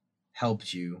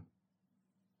helped you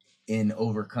in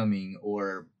overcoming,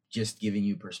 or just giving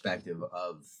you perspective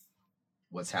of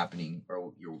what's happening,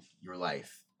 or your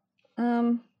life?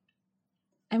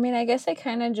 I mean, I guess I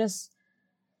kind of just,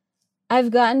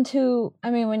 I've gotten to,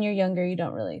 I mean, when you're younger, you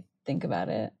don't really think about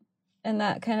it in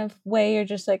that kind of way. You're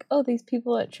just like, oh, these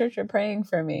people at church are praying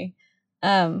for me.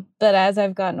 But as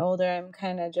I've gotten older, I'm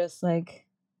kind of just like,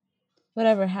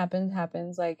 whatever happens.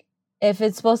 If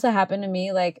it's supposed to happen to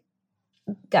me,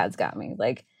 God's got me.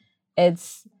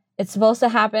 It's supposed to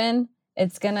happen.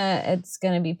 It's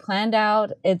gonna be planned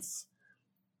out.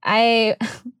 I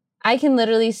can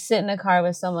literally sit in a car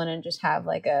with someone and just have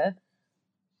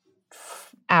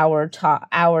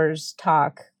hours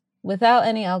talk without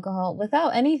any alcohol,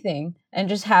 without anything, and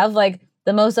just have like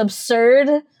the most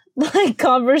absurd like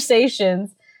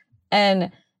conversations,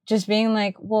 and just being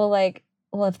like, well,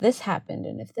 if this happened,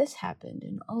 and if this happened,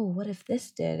 and oh, what if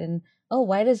this did, and oh,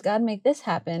 why does God make this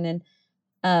happen? And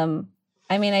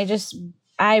I mean,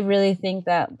 I really think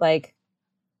that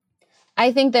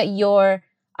you're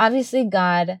obviously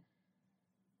God.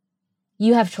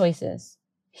 You have choices.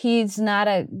 He's not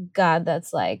a God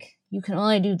that's like, you can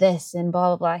only do this and blah,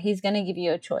 blah, blah. He's going to give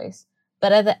you a choice.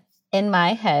 But in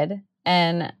my head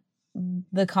and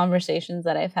the conversations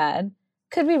that I've had,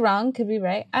 could be wrong, could be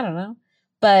right. I don't know.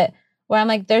 But where I'm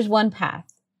like, there's one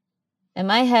path. In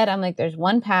my head, I'm like, there's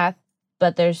one path,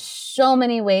 but there's so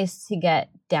many ways to get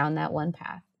down that one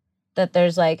path. That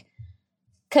there's like,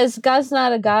 because God's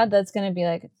not a God that's going to be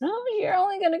like, no, you're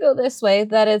only going to go this way.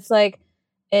 That it's like,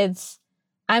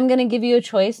 I'm going to give you a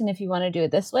choice. And if you want to do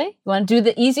it this way, you want to do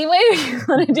the easy way, or you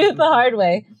want to do it the hard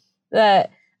way.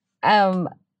 That, I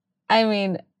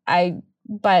mean, I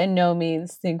by no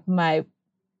means think my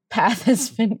path has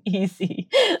been easy.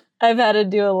 I've had to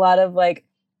do a lot of like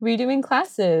redoing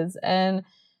classes and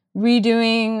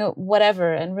redoing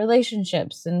whatever and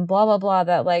relationships and blah, blah, blah.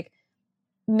 That like,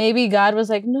 maybe God was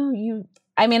like, no,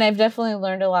 I've definitely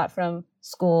learned a lot from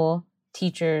school,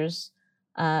 teachers,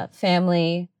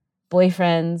 family,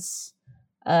 boyfriends,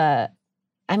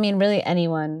 really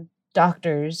anyone,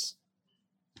 doctors,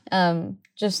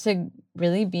 just to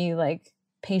really be like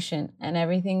patient, and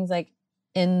everything's like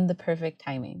in the perfect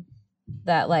timing.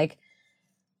 That like,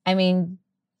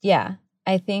 yeah,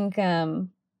 I think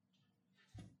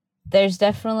there's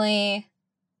definitely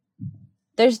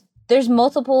there's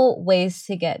multiple ways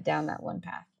to get down that one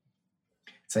path.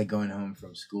 It's like going home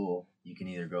from school. You can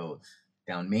either go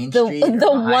down Main Street,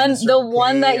 the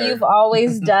one that you've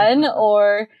always done,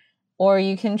 or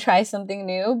you can try something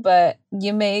new, but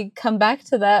you may come back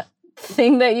to that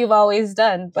thing that you've always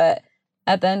done. But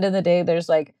at the end of the day, there's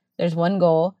one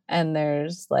goal, and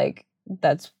there's like,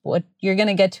 that's what you're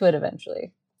gonna get to it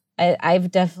eventually.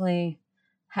 I've definitely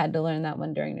had to learn that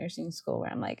one during nursing school,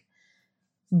 where I'm like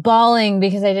bawling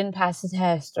because I didn't pass the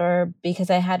test, or because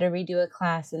I had to redo a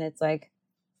class, and it's like,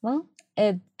 well,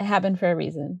 it happened for a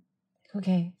reason.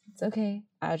 Okay, it's okay.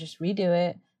 I'll just redo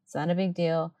it. It's not a big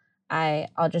deal.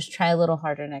 I'll just try a little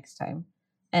harder next time.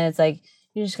 And it's like,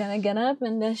 you're just gonna get up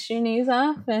and dust your knees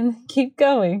off and keep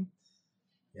going.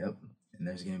 Yep. And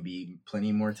there's gonna be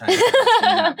plenty more time.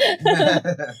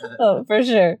 Oh, for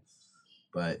sure.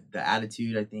 But the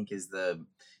attitude, I think, is the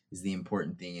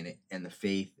important thing in it, and the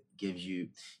faith gives you,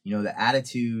 the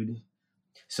attitude.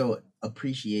 So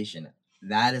appreciation,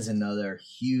 that is another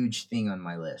huge thing on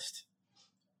my list.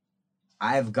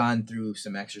 I've gone through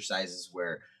some exercises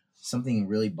where something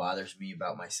really bothers me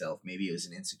about myself. Maybe it was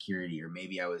an insecurity, or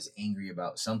maybe I was angry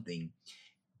about something.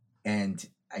 And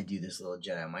I do this little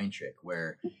Jedi mind trick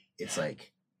where it's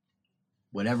like,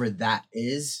 whatever that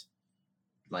is,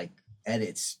 like at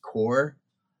its core,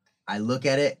 I look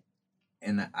at it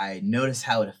and I notice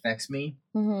how it affects me.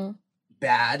 Mm-hmm.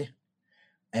 Bad.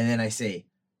 And then I say,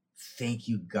 thank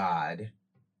you, God,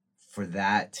 for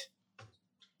that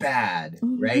bad,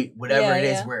 right? Whatever it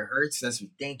is where it hurts, that's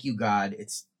thank you, God.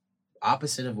 It's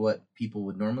opposite of what people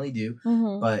would normally do.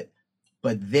 Mm-hmm.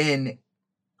 But then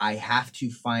I have to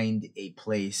find a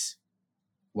place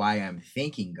why I'm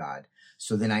thanking God.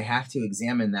 So then I have to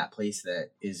examine that place that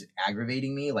is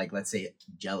aggravating me, like let's say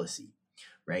jealousy,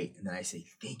 right? And then I say,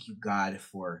 thank you, God,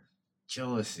 for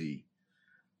jealousy,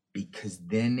 because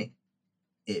then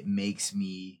it makes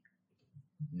me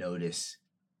notice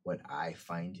what I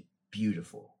find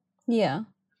beautiful. Yeah.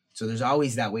 So there's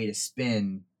always that way to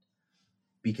spin,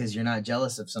 because you're not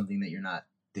jealous of something that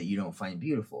you don't find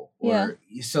beautiful.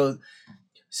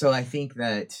 So I think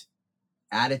that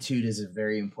attitude is a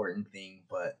very important thing,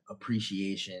 but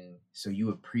appreciation, so you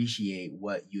appreciate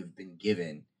what you've been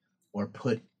given or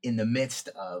put in the midst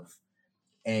of,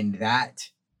 and that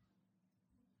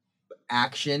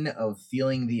action of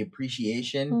feeling the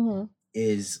appreciation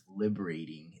is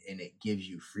liberating, and it gives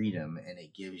you freedom, and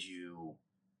it gives you,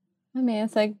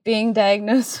 it's like being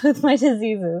diagnosed with my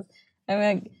diseases.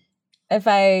 If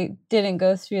I didn't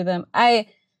go through them, I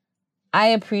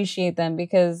appreciate them,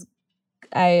 because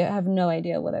I have no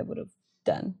idea what I would have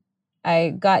done. I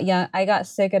got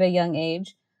sick at a young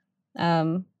age.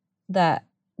 That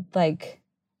like,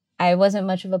 I wasn't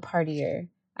much of a partier.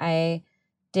 I've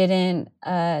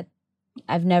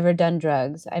never done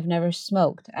drugs. I've never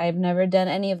smoked. I've never done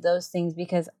any of those things,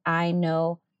 because I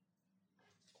know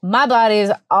my body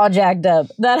is all jacked up.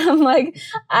 That I'm like,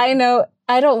 I know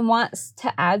I don't want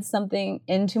to add something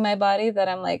into my body that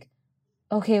I'm like,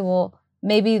 okay, well,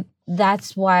 maybe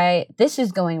that's why this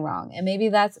is going wrong. And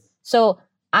maybe so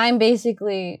I'm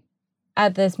basically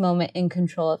at this moment in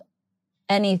control of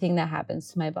anything that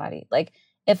happens to my body. Like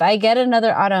if I get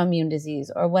another autoimmune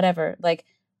disease or whatever, like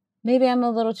maybe I'm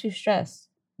a little too stressed.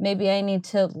 Maybe I need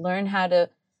to learn how to,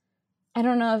 I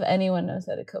don't know if anyone knows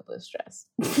how to cope with stress.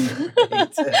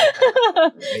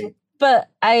 Right. But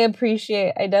I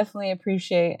definitely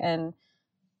appreciate and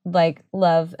like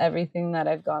love everything that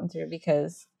I've gone through,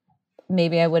 because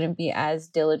maybe I wouldn't be as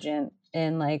diligent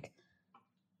and like,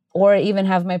 or even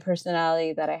have my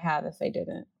personality that I have if I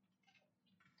didn't.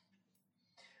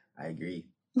 I agree.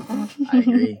 I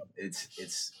agree.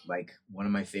 It's like one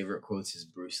of my favorite quotes is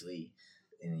Bruce Lee,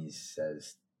 and he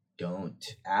says,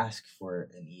 "Don't ask for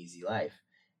an easy life.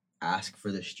 Ask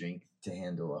for the strength to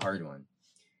handle a hard one."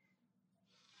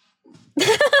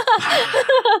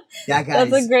 That guy's,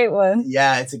 That's a great one.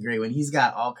 yeah, it's a great one. He's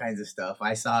got all kinds of stuff.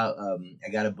 I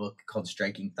got a book called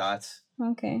Striking Thoughts,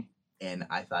 Okay. and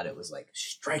I thought it was like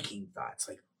striking thoughts,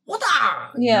 like what?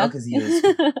 Yeah. Because he was.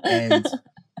 And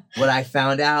what I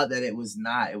found out that it was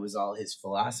not. It was all his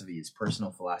philosophy, his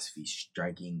personal philosophy,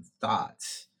 striking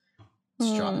thoughts,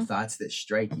 thoughts that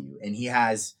strike you. And he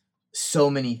has so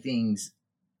many things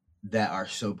that are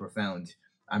so profound.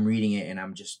 I'm reading it and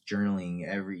I'm just journaling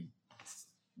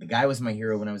the guy was my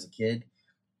hero when I was a kid.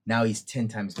 Now he's 10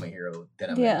 times my hero that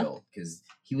I'm an adult, because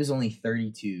he was only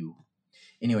 32.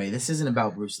 Anyway, this isn't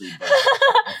about Bruce Lee, but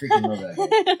I freaking love that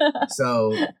guy.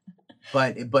 So,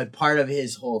 but part of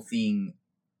his whole thing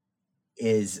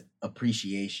is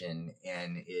appreciation,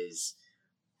 and is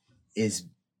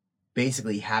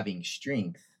basically having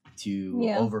strength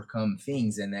to overcome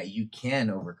things, and that you can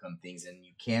overcome things and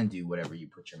you can do whatever you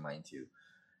put your mind to.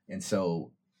 And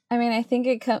so, I mean, I think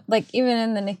it like even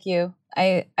in the NICU,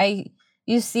 I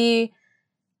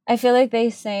feel like they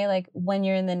say like when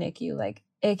you're in the NICU, like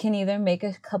it can either make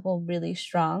a couple really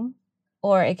strong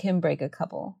or it can break a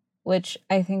couple, which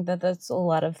I think that's a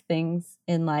lot of things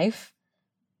in life.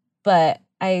 But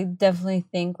I definitely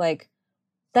think like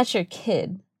that's your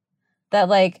kid, that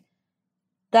like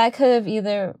that could have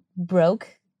either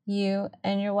broke you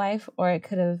and your wife, or it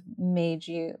could have made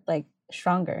you like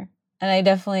stronger. And I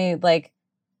definitely like,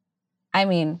 I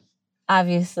mean,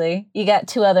 obviously you got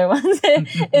two other ones.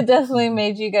 It definitely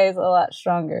made you guys a lot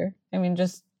stronger. I mean,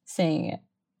 just saying it.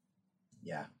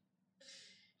 Yeah.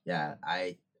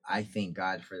 I thank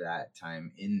God for that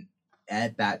time.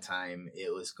 At that time,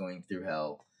 it was going through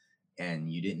hell, and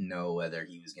you didn't know whether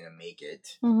he was gonna make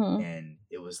it. Mm-hmm. And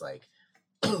it was like,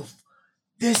 poof,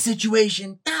 this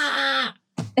situation. Ah!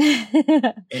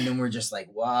 And then we're just like,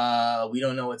 wow, we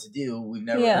don't know what to do. We've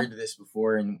never heard of this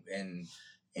before, and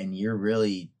you're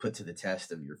really put to the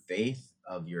test of your faith,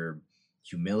 of your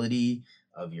humility,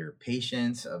 of your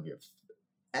patience, of your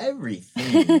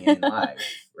everything in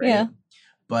life, right? Yeah.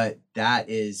 But that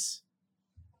is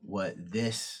what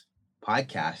this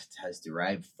podcast has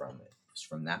derived from. It was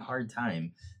from that hard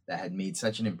time that had made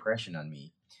such an impression on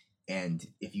me. And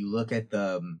if you look at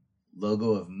the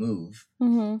logo of Move,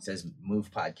 it says Move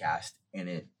Podcast, and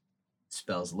it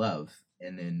spells love,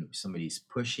 and then somebody's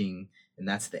pushing, and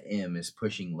that's the M, is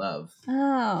pushing love.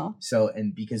 Oh. So,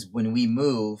 and because when we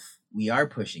move, we are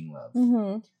pushing love.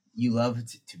 Mm-hmm. You love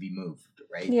to be moved,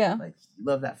 right? Yeah. Like you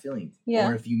love that feeling. Yeah.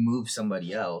 Or if you move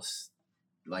somebody else,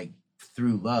 like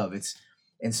through love,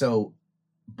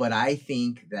 but I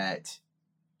think that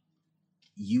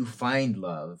you find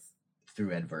love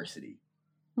through adversity,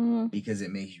 because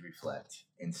it makes you reflect.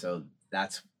 And so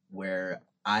that's where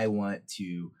I want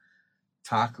to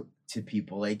talk to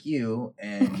people like you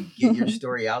and get your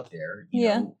story out there. You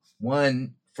know,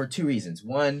 one, for two reasons.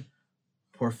 One,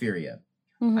 porphyria.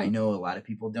 I know a lot of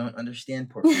people don't understand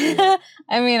porphyria.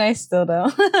 I mean, I still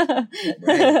don't.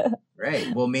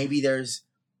 Right. Well, maybe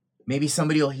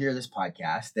somebody will hear this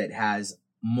podcast that has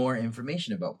more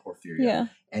information about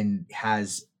porphyria and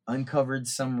has uncovered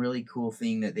some really cool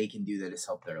thing that they can do that has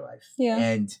helped their life. Yeah.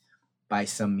 And by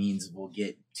some means will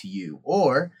get to you.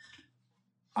 Or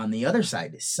on the other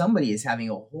side, somebody is having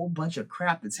a whole bunch of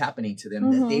crap that's happening to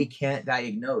them that they can't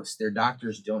diagnose. Their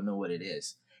doctors don't know what it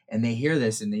is. And they hear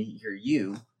this and they hear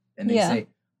you and they say,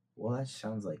 well, that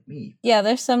sounds like me. Yeah,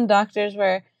 there's some doctors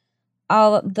where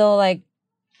they'll like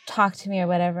talk to me or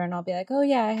whatever, and I'll be like, oh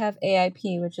yeah, I have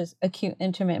AIP, which is acute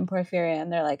intermittent porphyria.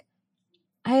 And they're like,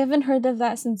 I haven't heard of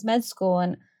that since med school.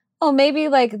 And maybe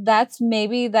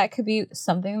that could be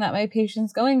something that my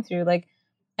patient's going through. Like,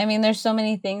 I mean, there's so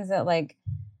many things that like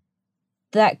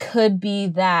that could be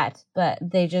that, but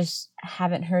they just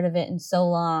haven't heard of it in so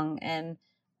long. And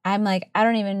I'm like, I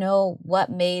don't even know what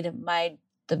made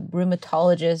the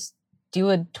rheumatologist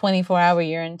do a 24-hour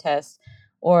urine test,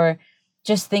 or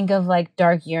just think of like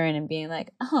dark urine and being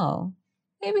like, oh,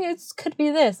 maybe it could be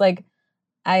this. Like,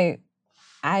 yeah.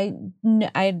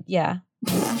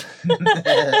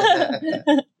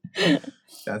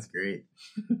 That's great.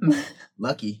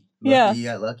 Lucky. Yeah. You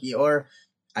got lucky. Or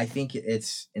I think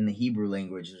it's in the Hebrew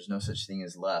language, there's no such thing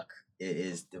as luck. It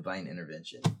is divine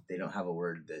intervention. They don't have a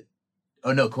word that,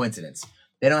 oh no, coincidence.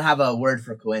 They don't have a word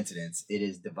for coincidence. It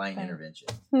is divine intervention.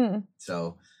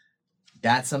 So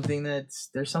that's something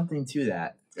there's something to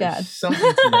that. There's something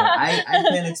to that. I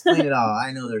can't explain it all.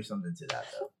 I know there's something to that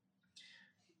though.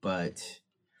 But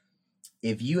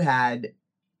if you had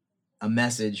a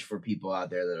message for people out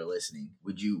there that are listening,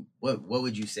 what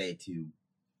would you say to,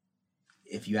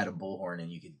 if you had a bullhorn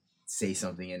and you could say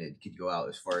something and it could go out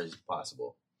as far as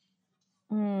possible?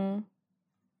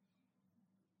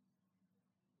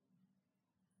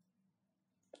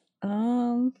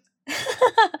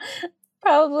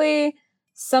 Probably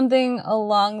something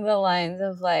along the lines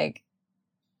of like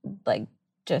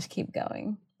just keep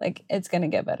going. Like, it's gonna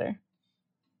get better.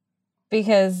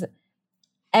 Because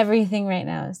everything right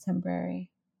now is temporary.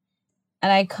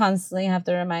 And I constantly have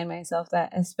to remind myself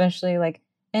that, especially like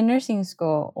in nursing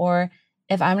school, or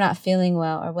if I'm not feeling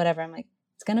well or whatever, I'm like,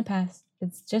 it's gonna pass.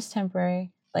 It's just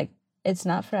temporary. Like, it's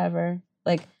not forever.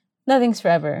 Like, nothing's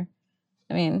forever.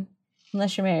 I mean,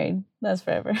 unless you're married, that's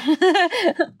forever.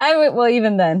 Well,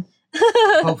 even then.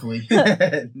 Hopefully.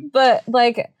 But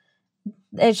like,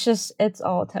 it's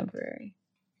all temporary.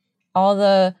 All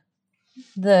this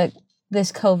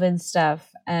COVID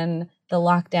stuff and the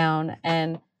lockdown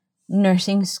and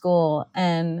nursing school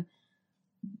and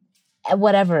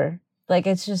whatever. Like,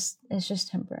 it's just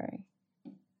temporary.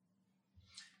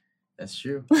 That's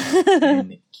true.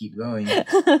 And keep going. It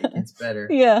gets better.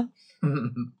 Yeah.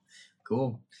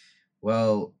 Cool.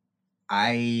 Well,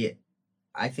 I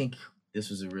think this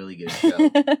was a really good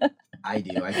show. I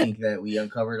do. I think that we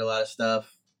uncovered a lot of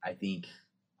stuff. I think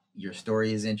your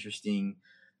story is interesting,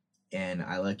 and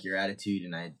I like your attitude,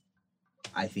 and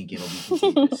I think it'll be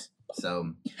contagious.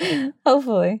 So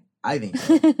hopefully. I think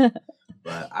so.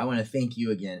 But I want to thank you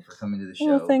again for coming to the show.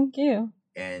 Well, thank you.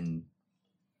 And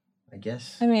I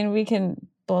guess, I mean, we can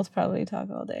both probably talk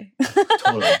all day.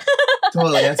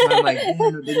 Totally. That's why I'm like, then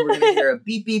we're going to hear a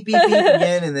beep, beep, beep, beep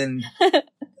again, and then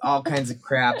all kinds of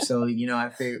crap. So, I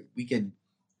figured we could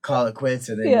call it quits,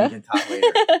 and then we can talk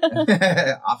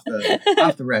later off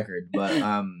the record.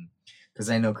 But because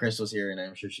I know Crystal's here, and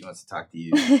I'm sure she wants to talk to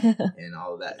you and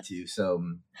all of that too.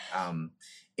 So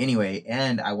anyway,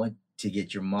 and I want to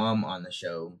get your mom on the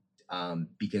show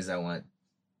because I want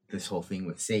this whole thing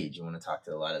with Sage. I want to talk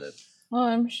to a lot of the. Oh,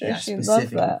 I'm sure she'd love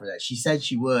that. For that. She said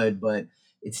she would, but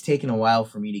it's taken a while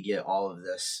for me to get all of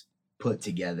this put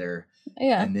together.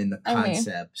 Yeah. And then the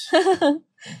concepts.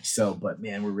 So, but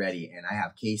man, we're ready. And I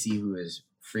have Casey, who is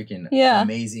freaking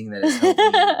amazing, that has helped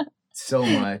me so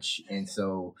much. And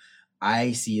so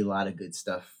I see a lot of good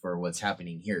stuff for what's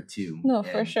happening here too. No, and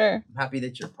for sure. I'm happy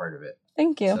that you're part of it.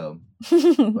 Thank you. So,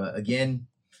 but again,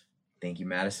 thank you,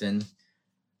 Madison.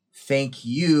 Thank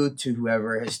you to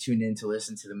whoever has tuned in to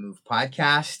listen to the Move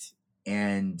podcast.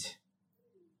 And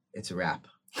it's a wrap.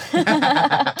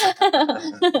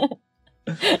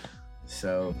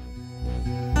 So